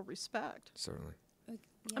given a little respect. Certainly.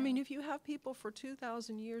 I mean, if you have people for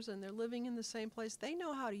 2,000 years and they're living in the same place, they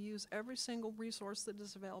know how to use every single resource that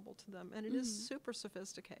is available to them, and it is super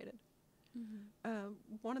sophisticated.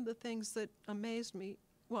 One of the things that amazed me,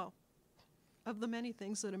 well, of the many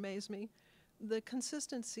things that amazed me, the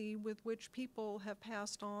consistency with which people have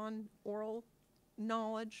passed on oral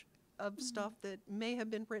knowledge of stuff that may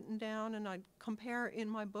have been written down, and I compare in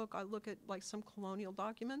my book, I look at like some colonial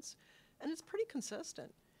documents, and it's pretty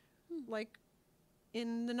consistent. Like,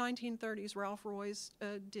 in the 1930s, Ralph Royce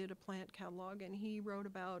did a plant catalog, and he wrote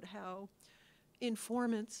about how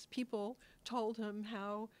informants, people, told him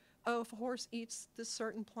how, oh, if a horse eats this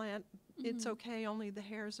certain plant, it's okay, only the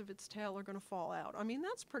hairs of its tail are going to fall out. I mean,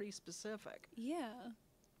 that's pretty specific. Yeah.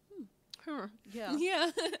 Yeah.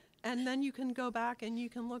 Yeah. And then you can go back and you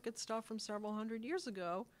can look at stuff from several hundred years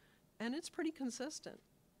ago, and it's pretty consistent.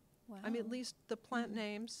 Wow. I mean, at least the plant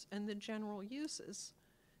names and the general uses.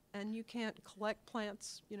 And you can't collect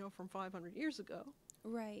plants, you know, from 500 years ago.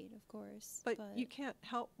 Right, of course. But you can't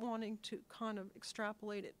help wanting to kind of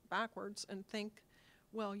extrapolate it backwards and think,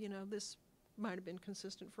 well, you know, this might have been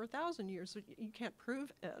consistent for 1,000 years. So you can't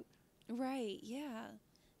prove it. Right, yeah.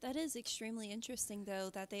 That is extremely interesting, though,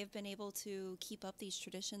 that they've been able to keep up these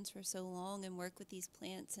traditions for so long and work with these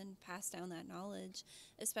plants and pass down that knowledge,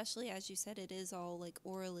 especially, as you said, it is all, like,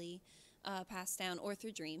 orally passed down, or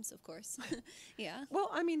through dreams, of course. Yeah. Well,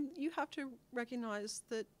 I mean, you have to recognize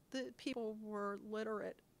that the people were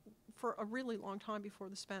literate for a really long time before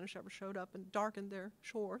the Spanish ever showed up and darkened their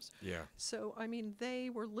shores. Yeah. So, I mean,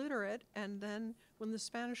 they were literate, and then when the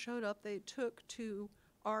Spanish showed up, they took to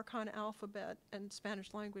our kind of alphabet and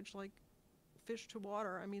Spanish language like fish to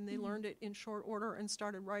water. I mean, they learned it in short order and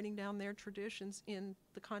started writing down their traditions in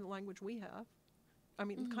the kind of language we have. I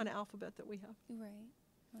mean, the kind of alphabet that we have. Right.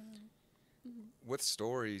 Wow. With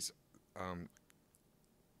stories,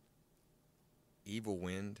 evil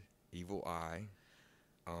wind, evil eye.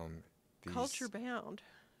 Culture bound.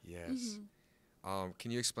 Yes.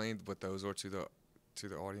 Can you explain what those are to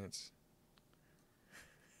the audience?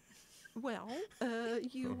 Well,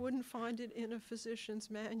 you wouldn't find it in a physician's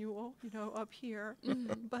manual, you know, up here.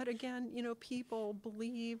 But again, you know, people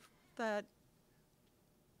believe that,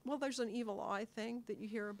 well, there's an evil eye thing that you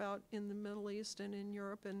hear about in the Middle East and in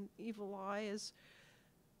Europe, and evil eye is,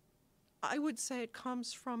 I would say it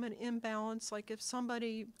comes from an imbalance. Like if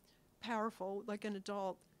somebody powerful, like an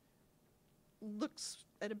adult, looks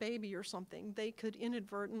at a baby or something, they could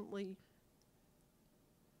inadvertently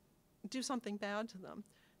do something bad to them.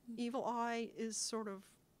 Evil eye is sort of,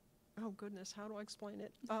 oh goodness, how do I explain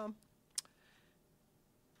it?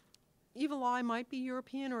 Evil eye might be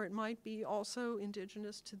European, or it might be also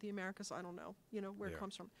indigenous to the Americas. I don't know, you know, where it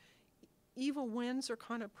comes from. Evil winds are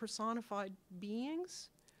kind of personified beings.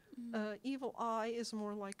 Evil eye is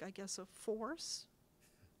more like, I guess, a force.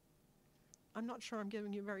 I'm not sure I'm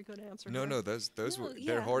giving you a very good answer. No, here. no, those were,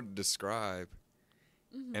 they're hard to describe.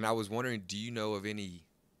 And I was wondering, do you know of any,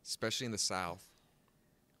 especially in the South,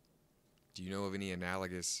 do you know of any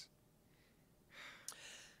analogous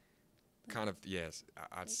kind of,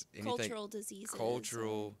 anything, cultural diseases?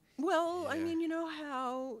 Cultural. Well, I mean, you know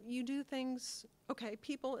how you do things, okay,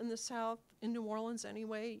 people in the South, in New Orleans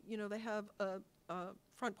anyway, you know, they have a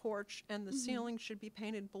front porch and the ceiling should be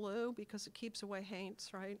painted blue because it keeps away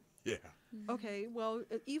haints, right? Yeah. Okay, well,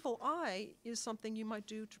 evil eye is something you might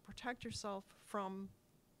do to protect yourself from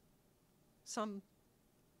some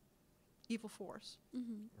evil force.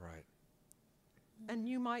 Right. And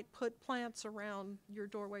you might put plants around your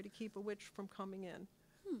doorway to keep a witch from coming in.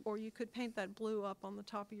 Or you could paint that blue up on the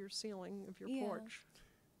top of your ceiling of your porch.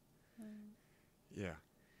 Yeah.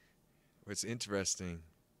 What's interesting,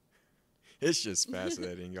 it's just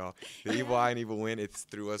fascinating, y'all. The evil eye and evil wind, it's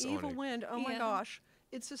through us on it. Evil wind, oh my gosh.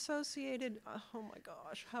 It's associated, oh my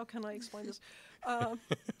gosh, how can I explain this?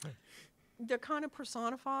 They're kind of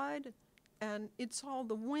personified, and it's all,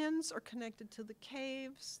 the winds are connected to the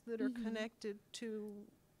caves that are connected to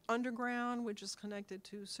underground, which is connected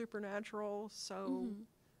to supernatural. So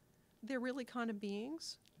they're really kind of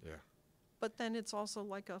beings, Yeah. but then it's also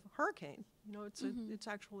like a hurricane. You know, it's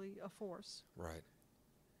actually a force. Right.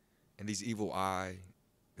 And this evil eye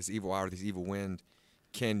or this evil wind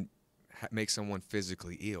can make someone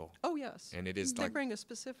physically ill. Oh, yes. And it is They like, bring a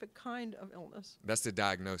specific kind of illness. that's the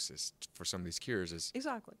diagnosis for some of these cures is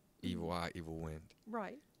Exactly. evil eye, evil wind.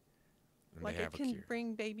 Right. And Like they it have a can cure.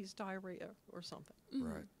 bring babies diarrhea or something.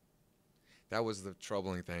 Right. That was the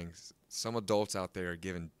troubling thing. Some adults out there are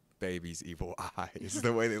giving babies evil eyes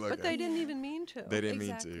the way they look But at they it. didn't even mean to. They didn't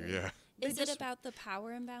mean Exactly. to, yeah. Is They it just- about the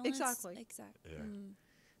power imbalance? Exactly. Exactly. Yeah.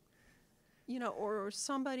 You know, or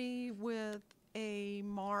somebody with a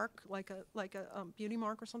mark, like a beauty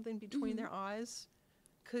mark or something between their eyes,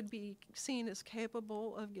 could be seen as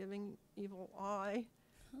capable of giving evil eye.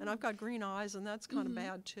 And I've got green eyes, and that's kind of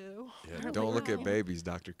bad too. Yeah. Apparently Don't look now. at babies,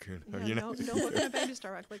 Dr. Kunow. Yeah, You know? don't look at babies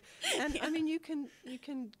directly. And I mean, you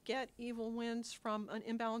can get evil winds from an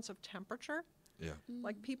imbalance of temperature. Yeah.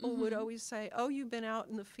 Like people would always say, "Oh, you've been out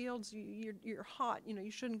in the fields. You're hot. You know, you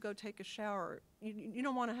shouldn't go take a shower. You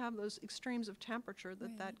don't want to have those extremes of temperature.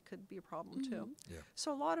 That could be a problem too." Yeah.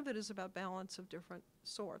 So a lot of it is about balance of different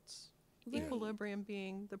sorts. Right. Equilibrium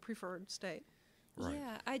being the preferred state. Right.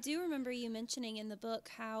 Yeah, I do remember you mentioning in the book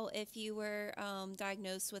how if you were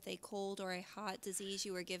diagnosed with a cold or a hot disease,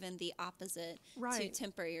 you were given the opposite to Right.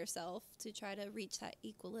 temper yourself to try to reach that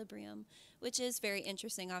equilibrium, which is very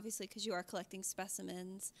interesting, obviously, because you are collecting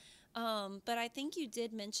specimens. But I think you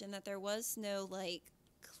did mention that there was no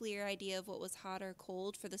clear idea of what was hot or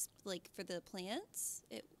cold for this, for the plants.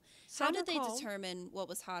 How Some did are they cold. determine what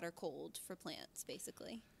was hot or cold for plants,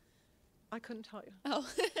 basically? I couldn't tell you. Oh,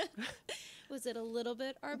 was it a little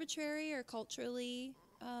bit arbitrary or culturally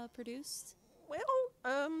produced?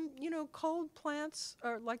 Well, you know, cold plants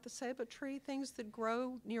are like the ceiba tree, things that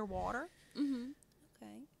grow near water,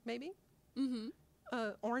 Okay. maybe.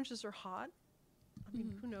 Oranges are hot. I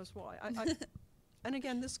mean, who knows why? And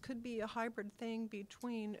again, this could be a hybrid thing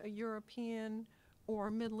between a European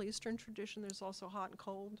or Middle Eastern tradition. There's also hot and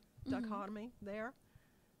cold dichotomy there.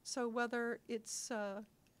 So whether it's,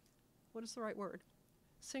 what is the right word?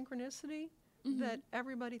 Synchronicity, that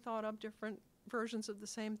everybody thought up different versions of the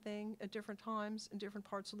same thing at different times in different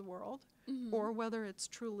parts of the world, or whether it's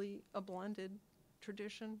truly a blended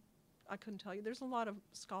tradition, I couldn't tell you. There's a lot of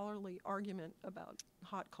scholarly argument about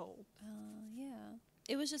hot-cold. Yeah.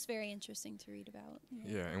 It was just very interesting to read about.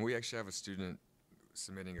 Yeah, and we actually have a student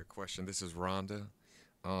submitting a question. This is Rhonda.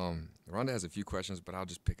 Rhonda has a few questions, but I'll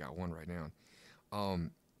just pick out one right now.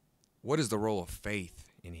 What is the role of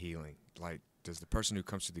faith in healing? Like, does the person who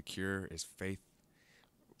comes to the cure, is faith?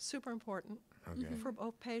 Super important Okay. for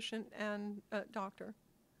both patient and doctor.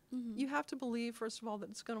 You have to believe, first of all, that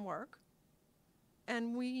it's going to work.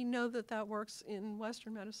 And we know that that works in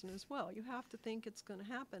Western medicine as well. You have to think it's going to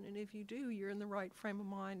happen. And if you do, you're in the right frame of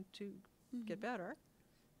mind to get better.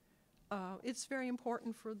 It's very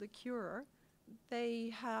important for the cure. They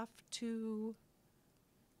have to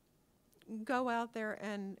go out there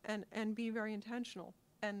and be very intentional.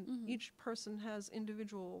 And each person has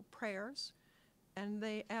individual prayers, and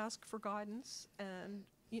they ask for guidance. And,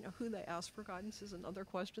 you know, who they ask for guidance is another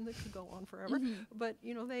question that could go on forever. But,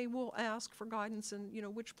 you know, they will ask for guidance and, you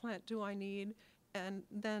know, which plant do I need? And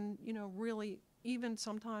then, you know, really even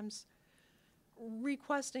sometimes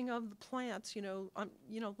requesting of the plants, you know,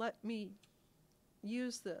 let me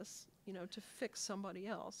use this, you know, to fix somebody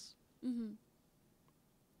else.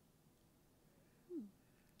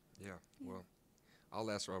 Yeah, well, I'll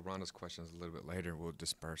ask Rhonda's questions a little bit later. We'll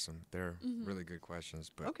disperse them. They're really good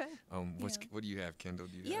questions. But Okay. what do you have, Kendall?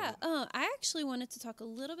 Do you Yeah, have I actually wanted to talk a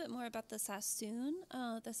little bit more about the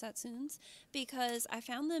Satsuns, because I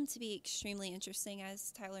found them to be extremely interesting,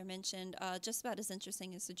 as Tyler mentioned, just about as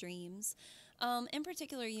interesting as the dreams. In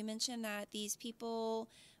particular, you mentioned that these people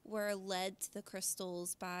were led to the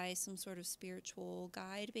crystals by some sort of spiritual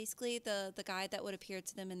guide, basically the guide that would appear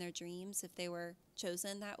to them in their dreams if they were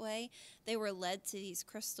chosen that way. They were led to these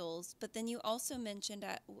crystals. But then you also mentioned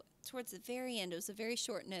towards the very end, it was a very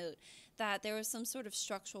short note, that there was some sort of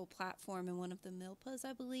structural platform in one of the milpas,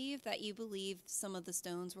 I believe, that you believe some of the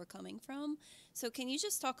stones were coming from. So can you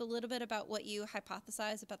just talk a little bit about what you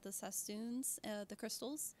hypothesize about the Satsuns, the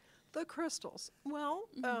crystals? The crystals. Well,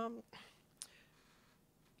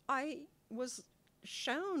 I was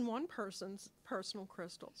shown one person's personal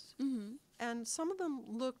crystals, and some of them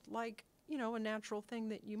looked like, you know, a natural thing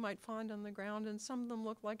that you might find on the ground, and some of them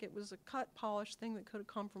looked like it was a cut, polished thing that could have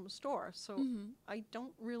come from a store. So I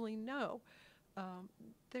don't really know.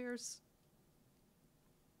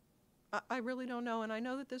 I really don't know, and I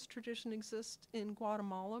know that this tradition exists in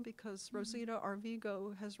Guatemala because Rosita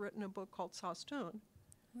Arvigo has written a book called Sastun.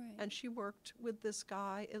 Right. And she worked with this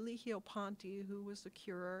guy, Eligio Ponti, who was the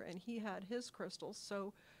curer, and he had his crystals.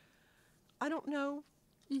 So I don't know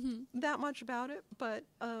that much about it, but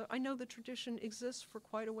I know the tradition exists for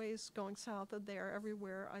quite a ways going south of there.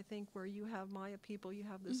 Everywhere, I think, where you have Maya people, you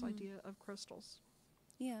have this idea of crystals.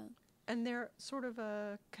 Yeah. And they're sort of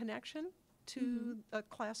a connection to a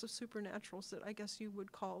class of supernaturals that I guess you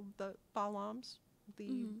would call the Balams,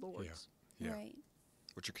 the lords. Yeah. Right.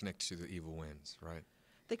 Which are connected to the evil winds, right?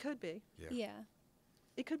 They could be. Yeah. Yeah.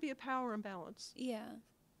 It could be a power imbalance. Yeah.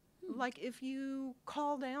 Like if you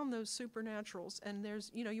call down those supernaturals and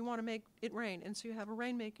there's, you want to make it rain, and so you have a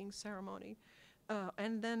rain-making ceremony,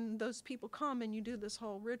 and then those people come and you do this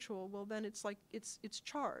whole ritual, well, then it's like it's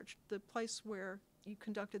charged. The place where you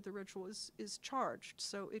conducted the ritual is charged,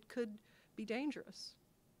 so it could be dangerous.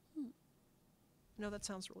 No, that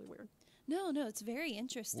sounds really weird. No, it's very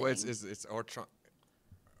interesting. Well, it's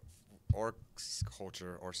our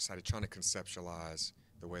culture or society trying to conceptualize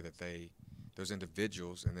the way that those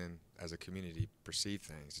individuals and then as a community perceive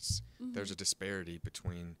things. There's a disparity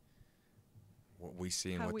between what we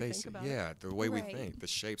see and How what we they think see. about Yeah, the way we Right. think, the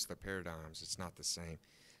shapes, the paradigms, it's not the same.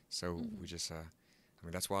 So we just,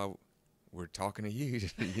 that's why we're talking to you,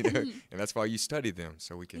 and that's why you study them,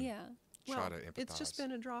 so we can Yeah. try to empathize. It's just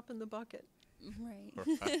been a drop in the bucket. Right.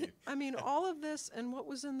 Right. I mean, all of this and what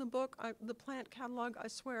was in the book, the plant catalog, I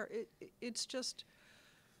swear, it's just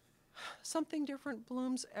something different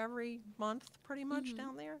blooms every month pretty much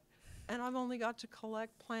down there. And I've only got to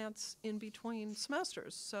collect plants in between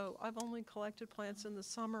semesters. So I've only collected plants in the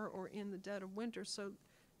summer or in the dead of winter. So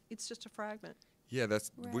it's just a fragment. Yeah,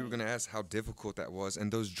 we were Right. going to ask how difficult that was.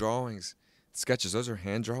 And those drawings, sketches, those are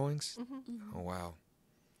hand drawings? Oh, wow.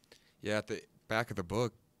 Yeah, at the back of the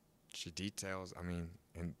book, she details, and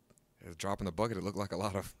a drop in the bucket, it looked like a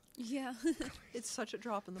lot of... Yeah. It's such a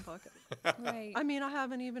drop in the bucket. Right. I mean, I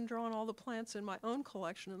haven't even drawn all the plants in my own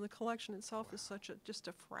collection, and the collection itself is just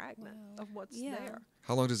a fragment Wow. of what's Yeah. there.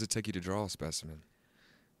 How long does it take you to draw a specimen?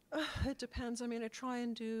 It depends. I mean, I try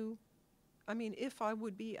and if I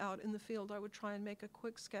would be out in the field, I would try and make a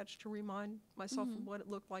quick sketch to remind myself of what it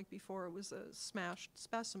looked like before it was a smashed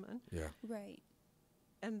specimen. Yeah. Right.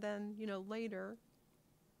 And then, later,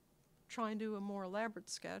 try and do a more elaborate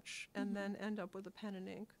sketch, and then end up with a pen and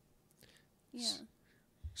ink. Yeah.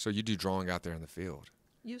 So you do drawing out there in the field?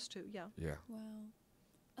 Used to, yeah. Yeah.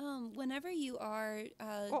 Wow. Whenever you are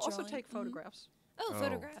Or also drawing- take photographs. Oh,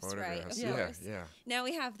 photographs, right? Of Yeah. course. Yeah. Now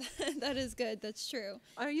we have that. That is good. That's true.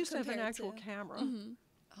 I used to have an Compared actual to- camera.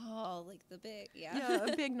 Oh, like the big, yeah. Yeah,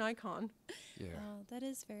 a big Nikon. Yeah. Oh, that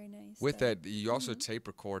is very nice. With though. that, you also tape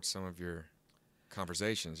record some of your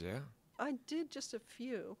conversations, yeah? I did just a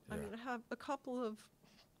few. I Yeah. mean, I have a couple of,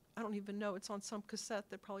 I don't even know, it's on some cassette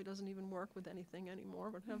that probably doesn't even work with anything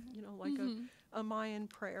anymore, but have, like a Mayan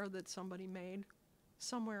prayer that somebody made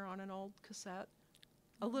somewhere on an old cassette.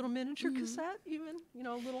 A little miniature cassette even,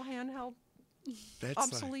 a little handheld, That's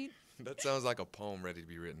obsolete, that sounds like a poem ready to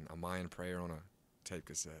be written, a Mayan prayer on a tape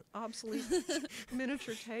cassette. obsolete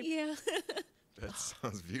miniature tape. Yeah. That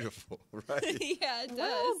sounds beautiful, right? Yeah, it does.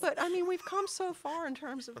 Well, but I mean, we've come so far in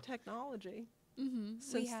terms of technology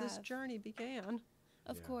since we this have. journey began.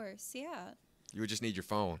 Of Yeah. course, yeah. You would just need your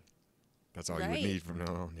phone. That's all you would Right. need from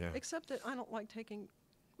now on, yeah. Except that I don't like taking,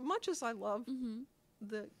 much as I love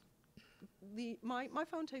my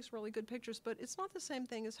phone takes really good pictures, but it's not the same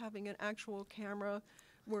thing as having an actual camera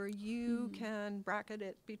where you can bracket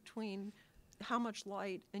it between how much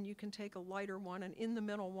light, and you can take a lighter one, and in the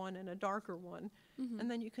middle one, and a darker one, and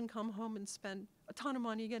then you can come home and spend a ton of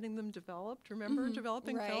money getting them developed. Remember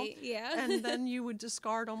developing film? Right, yeah. And then you would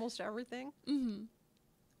discard almost everything.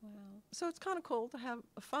 Wow. So it's kind of cool to have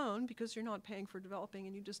a phone because you're not paying for developing,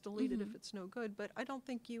 and you just delete it if it's no good. But I don't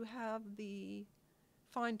think you have the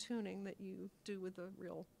fine tuning that you do with a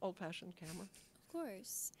real old-fashioned camera. Of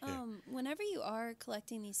course. Yeah. Whenever you are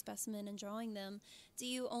collecting these specimens and drawing them, do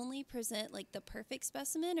you only present like the perfect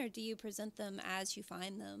specimen, or do you present them as you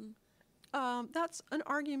find them? That's an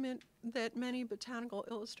argument that many botanical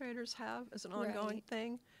illustrators have as an ongoing Right.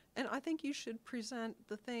 thing. And I think you should present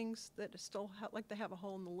the things that still like they have a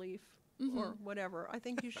hole in the leaf or whatever. I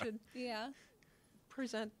think you should Yeah.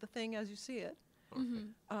 present the thing as you see it.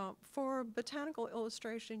 For botanical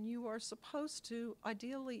illustration, you are supposed to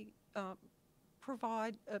ideally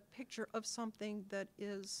provide a picture of something that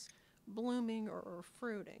is blooming or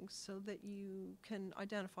fruiting so that you can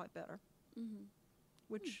identify better,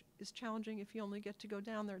 which is challenging if you only get to go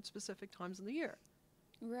down there at specific times of the year.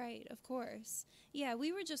 Right, of course. Yeah,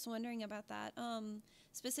 we were just wondering about that.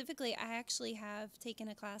 Specifically, I actually have taken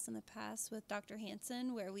a class in the past with Dr.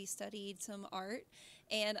 Hansen where we studied some art,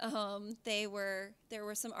 and there were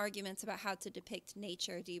some arguments about how to depict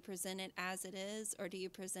nature. Do you present it as it is, or do you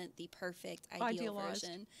present the perfect ideal Idealized.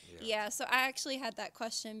 version? Yeah. Yeah, so I actually had that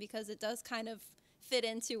question because it does kind of fit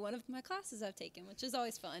into one of my classes I've taken, which is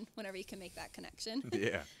always fun whenever you can make that connection.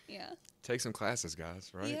 Yeah. Yeah. Take some classes,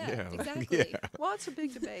 guys, right? Yeah, like, exactly. yeah. Well, it's a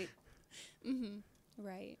big debate,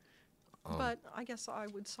 Right. but I guess I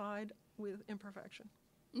would side with imperfection.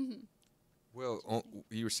 Well,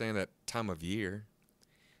 you were saying that time of year.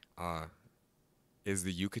 Is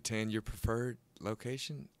the Yucatan your preferred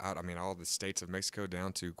location? I mean, all the states of Mexico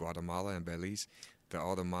down to Guatemala and Belize,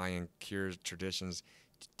 all the Mayan cure traditions.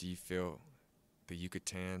 Do you feel the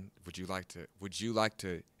Yucatan? Would you like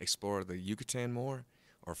to explore the Yucatan more,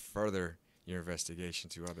 or further your investigation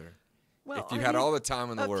to other? Well, If you I had mean, all the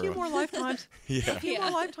time in the a world. few more lifetimes. Yeah. A few Yeah.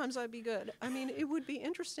 more lifetimes, I'd be good. I mean, it would be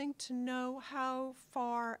interesting to know how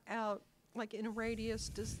far out, like in a radius,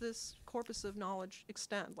 does this corpus of knowledge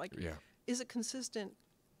extend? Like, Yeah. is it consistent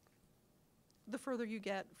the further you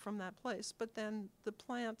get from that place? But then the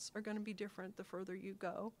plants are going to be different the further you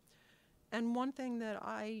go. And one thing that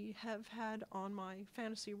I have had on my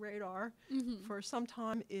fantasy radar for some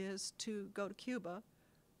time is to go to Cuba,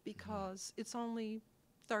 because it's only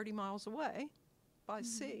 30 miles away by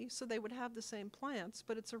sea, so they would have the same plants,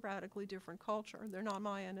 but it's a radically different culture. They're not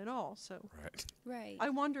Mayan at all, so Right. Right. I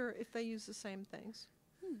wonder if they use the same things.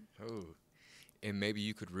 Oh, and maybe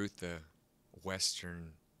you could root the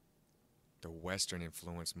Western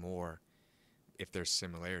influence more, if there's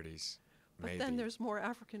similarities. But Maybe. then there's more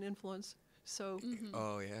African influence, so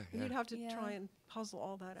Oh yeah, yeah. you'd have to Yeah. try and puzzle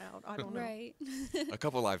all that out. I don't know. Right. A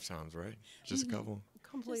couple lifetimes, right? Just a couple.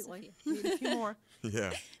 Completely. Need a few more.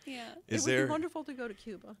 Yeah. Yeah. Is it would there? be wonderful to go to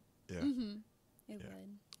Cuba. Yeah. It Yeah.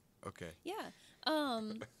 would. Okay. Yeah.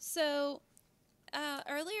 So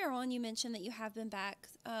earlier on, you mentioned that you have been back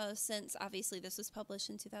since, obviously, this was published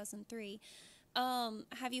in 2003.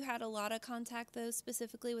 Have you had a lot of contact, though,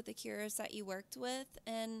 specifically with the curers that you worked with?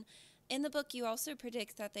 And in the book, you also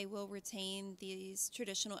predict that they will retain these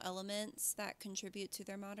traditional elements that contribute to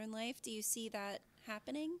their modern life. Do you see that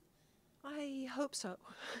happening? I hope so.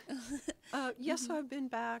 Yes, I've been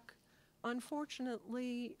back.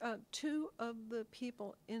 Unfortunately, two of the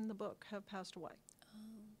people in the book have passed away.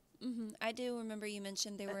 I do remember you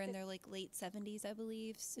mentioned they were in their late 70s, I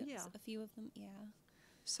believe. So Yeah. a few of them, yeah.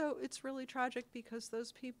 So it's really tragic because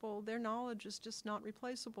those people, their knowledge is just not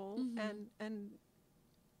replaceable, and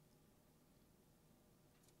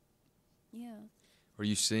Yeah. Are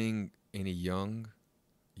you seeing any young?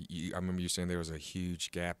 I remember you saying there was a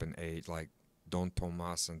huge gap in age. Like Don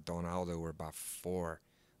Tomas and Don Aldo were about 4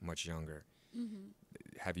 much younger.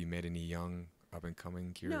 Have you met any young up and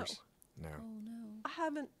coming curers? No. Oh, no. I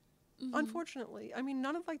haven't. Unfortunately, I mean,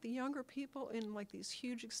 none of like the younger people in like these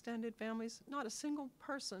huge extended families, not a single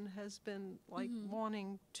person has been like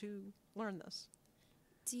wanting to learn this.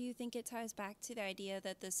 Do you think it ties back to the idea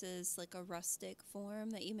that this is like a rustic form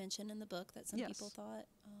that you mentioned in the book that some people Yes. thought?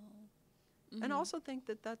 Oh. And also think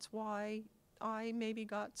that that's why I maybe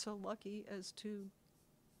got so lucky as to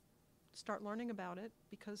start learning about it,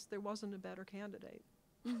 because there wasn't a better candidate,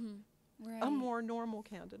 Right. a more normal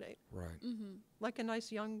candidate, Right. like a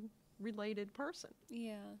nice young related person.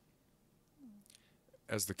 Yeah.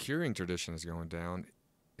 As the curing tradition is going down,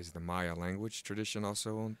 is the Maya language tradition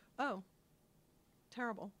also on? Oh,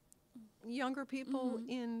 terrible. Younger people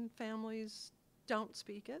in families don't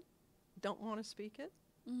speak it, don't want to speak it.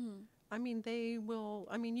 I mean, they will,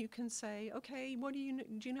 I mean, you can say, okay, what do you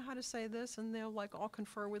know how to say this? And they'll like all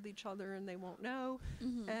confer with each other and they won't know.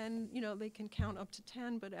 And, you know, they can count up to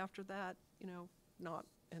 10, but after that, you know, not.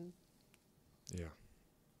 And Yeah.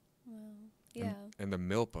 Wow. Yeah. And the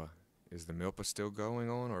milpa, is the milpa still going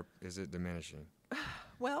on, or is it diminishing?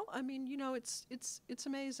 well, I mean, you know, it's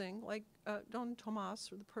amazing. Like Don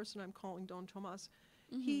Tomas, or the person I'm calling Don Tomas,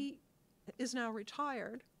 he is now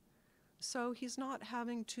retired. So he's not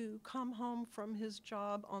having to come home from his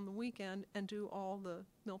job on the weekend and do all the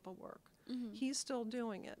milpa work. He's still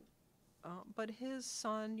doing it. But his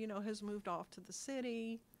son, you know, has moved off to the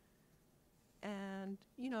city. And,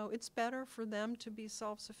 you know, it's better for them to be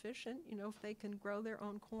self-sufficient. You know, if they can grow their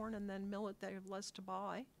own corn and then mill it, they have less to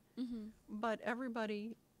buy. But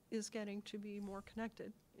everybody is getting to be more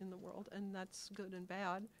connected in the world, and that's good and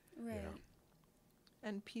bad. Right.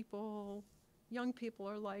 And young people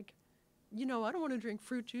are like, you know, I don't want to drink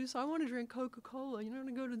fruit juice. I want to drink Coca-Cola. You know,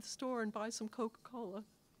 to go to the store and buy some Coca-Cola.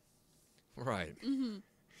 Right.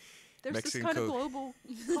 there's Mexican this kind Coke. of global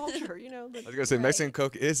culture, you know. That I was gonna say Right. Mexican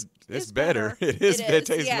Coke is It's better. better. It is. It It is,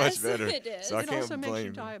 tastes yes, much better. it is. So I it can't also makes you blame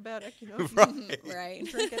you. diabetic, you know. If Right. Right. you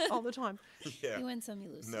drink it all the time. Yeah. You win some, you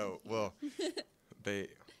lose some. No. Well,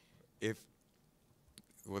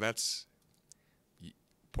 that's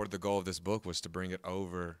part of the goal of this book was to bring it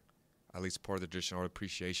over, at least part of the traditional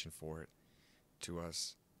appreciation for it, to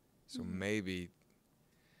us. So maybe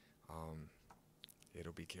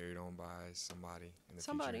it'll be carried on by somebody in the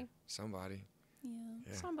Somebody. future. Somebody. Yeah.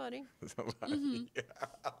 Yeah. Somebody. Somebody.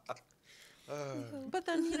 But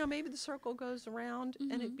then, you know, maybe the circle goes around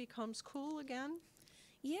and it becomes cool again.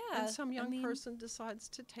 Yeah. And some I young mean, person decides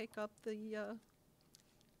to take up the Yeah.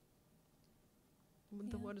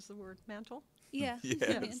 what is the word? Mantle? Yeah. Yes,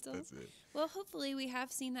 Mantle. that's it. Well, hopefully we have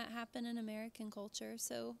seen that happen in American culture,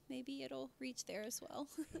 so maybe it'll reach there as well.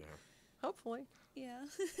 Yeah. Hopefully. Yeah.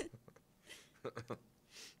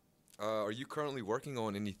 Are you currently working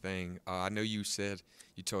on anything? I know you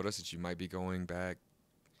told us that you might be going back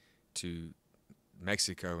to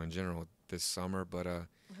Mexico in general this summer, but I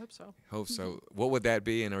hope so. hope so. What would that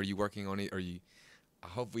be? And are you working on it? I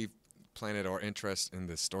hope we've planted our interest in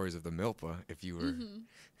the stories of the Milpa. If you were,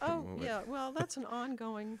 Oh, yeah. Well, that's an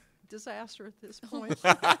ongoing disaster at this point.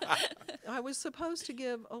 I was supposed to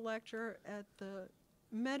give a lecture at the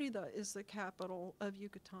Mérida is the capital of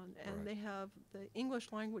Yucatan, and Right. they have the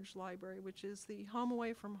English language library, which is the home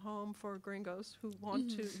away from home for gringos who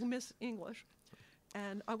want who miss English.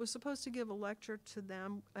 And I was supposed to give a lecture to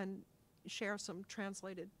them and share some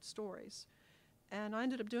translated stories. And I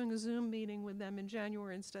ended up doing a Zoom meeting with them in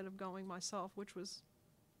January instead of going myself, which was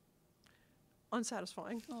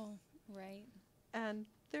unsatisfying. Oh, right. And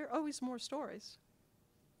there are always more stories.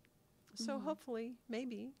 So hopefully,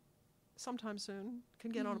 maybe, sometime soon,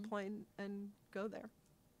 can get on a plane and go there.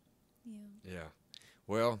 Yeah. yeah.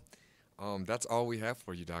 Well, that's all we have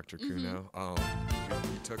for you, Dr. Kunow.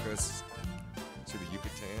 You took us to the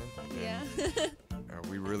Yucatan. Yeah. And,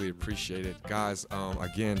 we really appreciate it. Guys,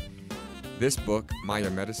 again, this book, Maya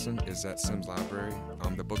Medicine, is at Sims Library.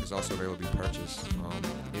 The book is also available to be purchased.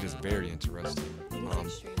 It is very interesting.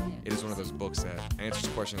 Extremely It is one of those books that answers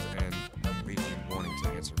questions and leaves you wanting to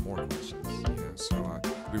answer more questions. You know? So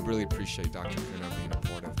we really appreciate Dr. Kunow being a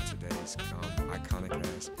part of today's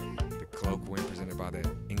Iconicast, the colloquium win presented by the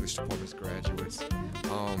English Department's graduates.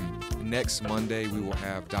 Next Monday, we will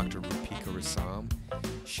have Dr. Rupika Rasam.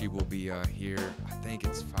 She will be here, I think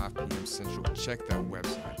it's 5 p.m. Central. Check that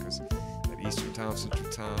website, because at Eastern Time, Central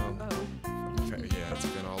Time, yeah, it's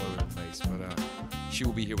been all over the place. But she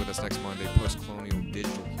will be here with us next Monday, Post-Colonial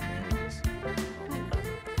Digital Humanities.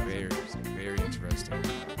 Very, very interesting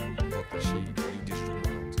book that New Digital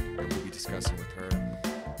World, that we'll be discussing with her.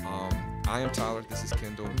 I am Tyler, this is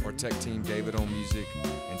Kendall. Our tech team, David on music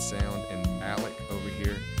and sound, and Alec over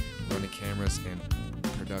here running cameras and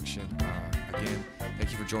production. Again, thank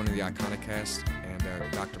you for joining the Iconicast,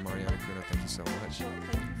 and Dr. Marianna Kunow, thank you so much. Thank you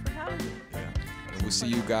for having me. Yeah. And we'll see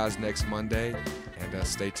you guys next Monday, and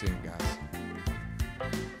stay tuned, guys.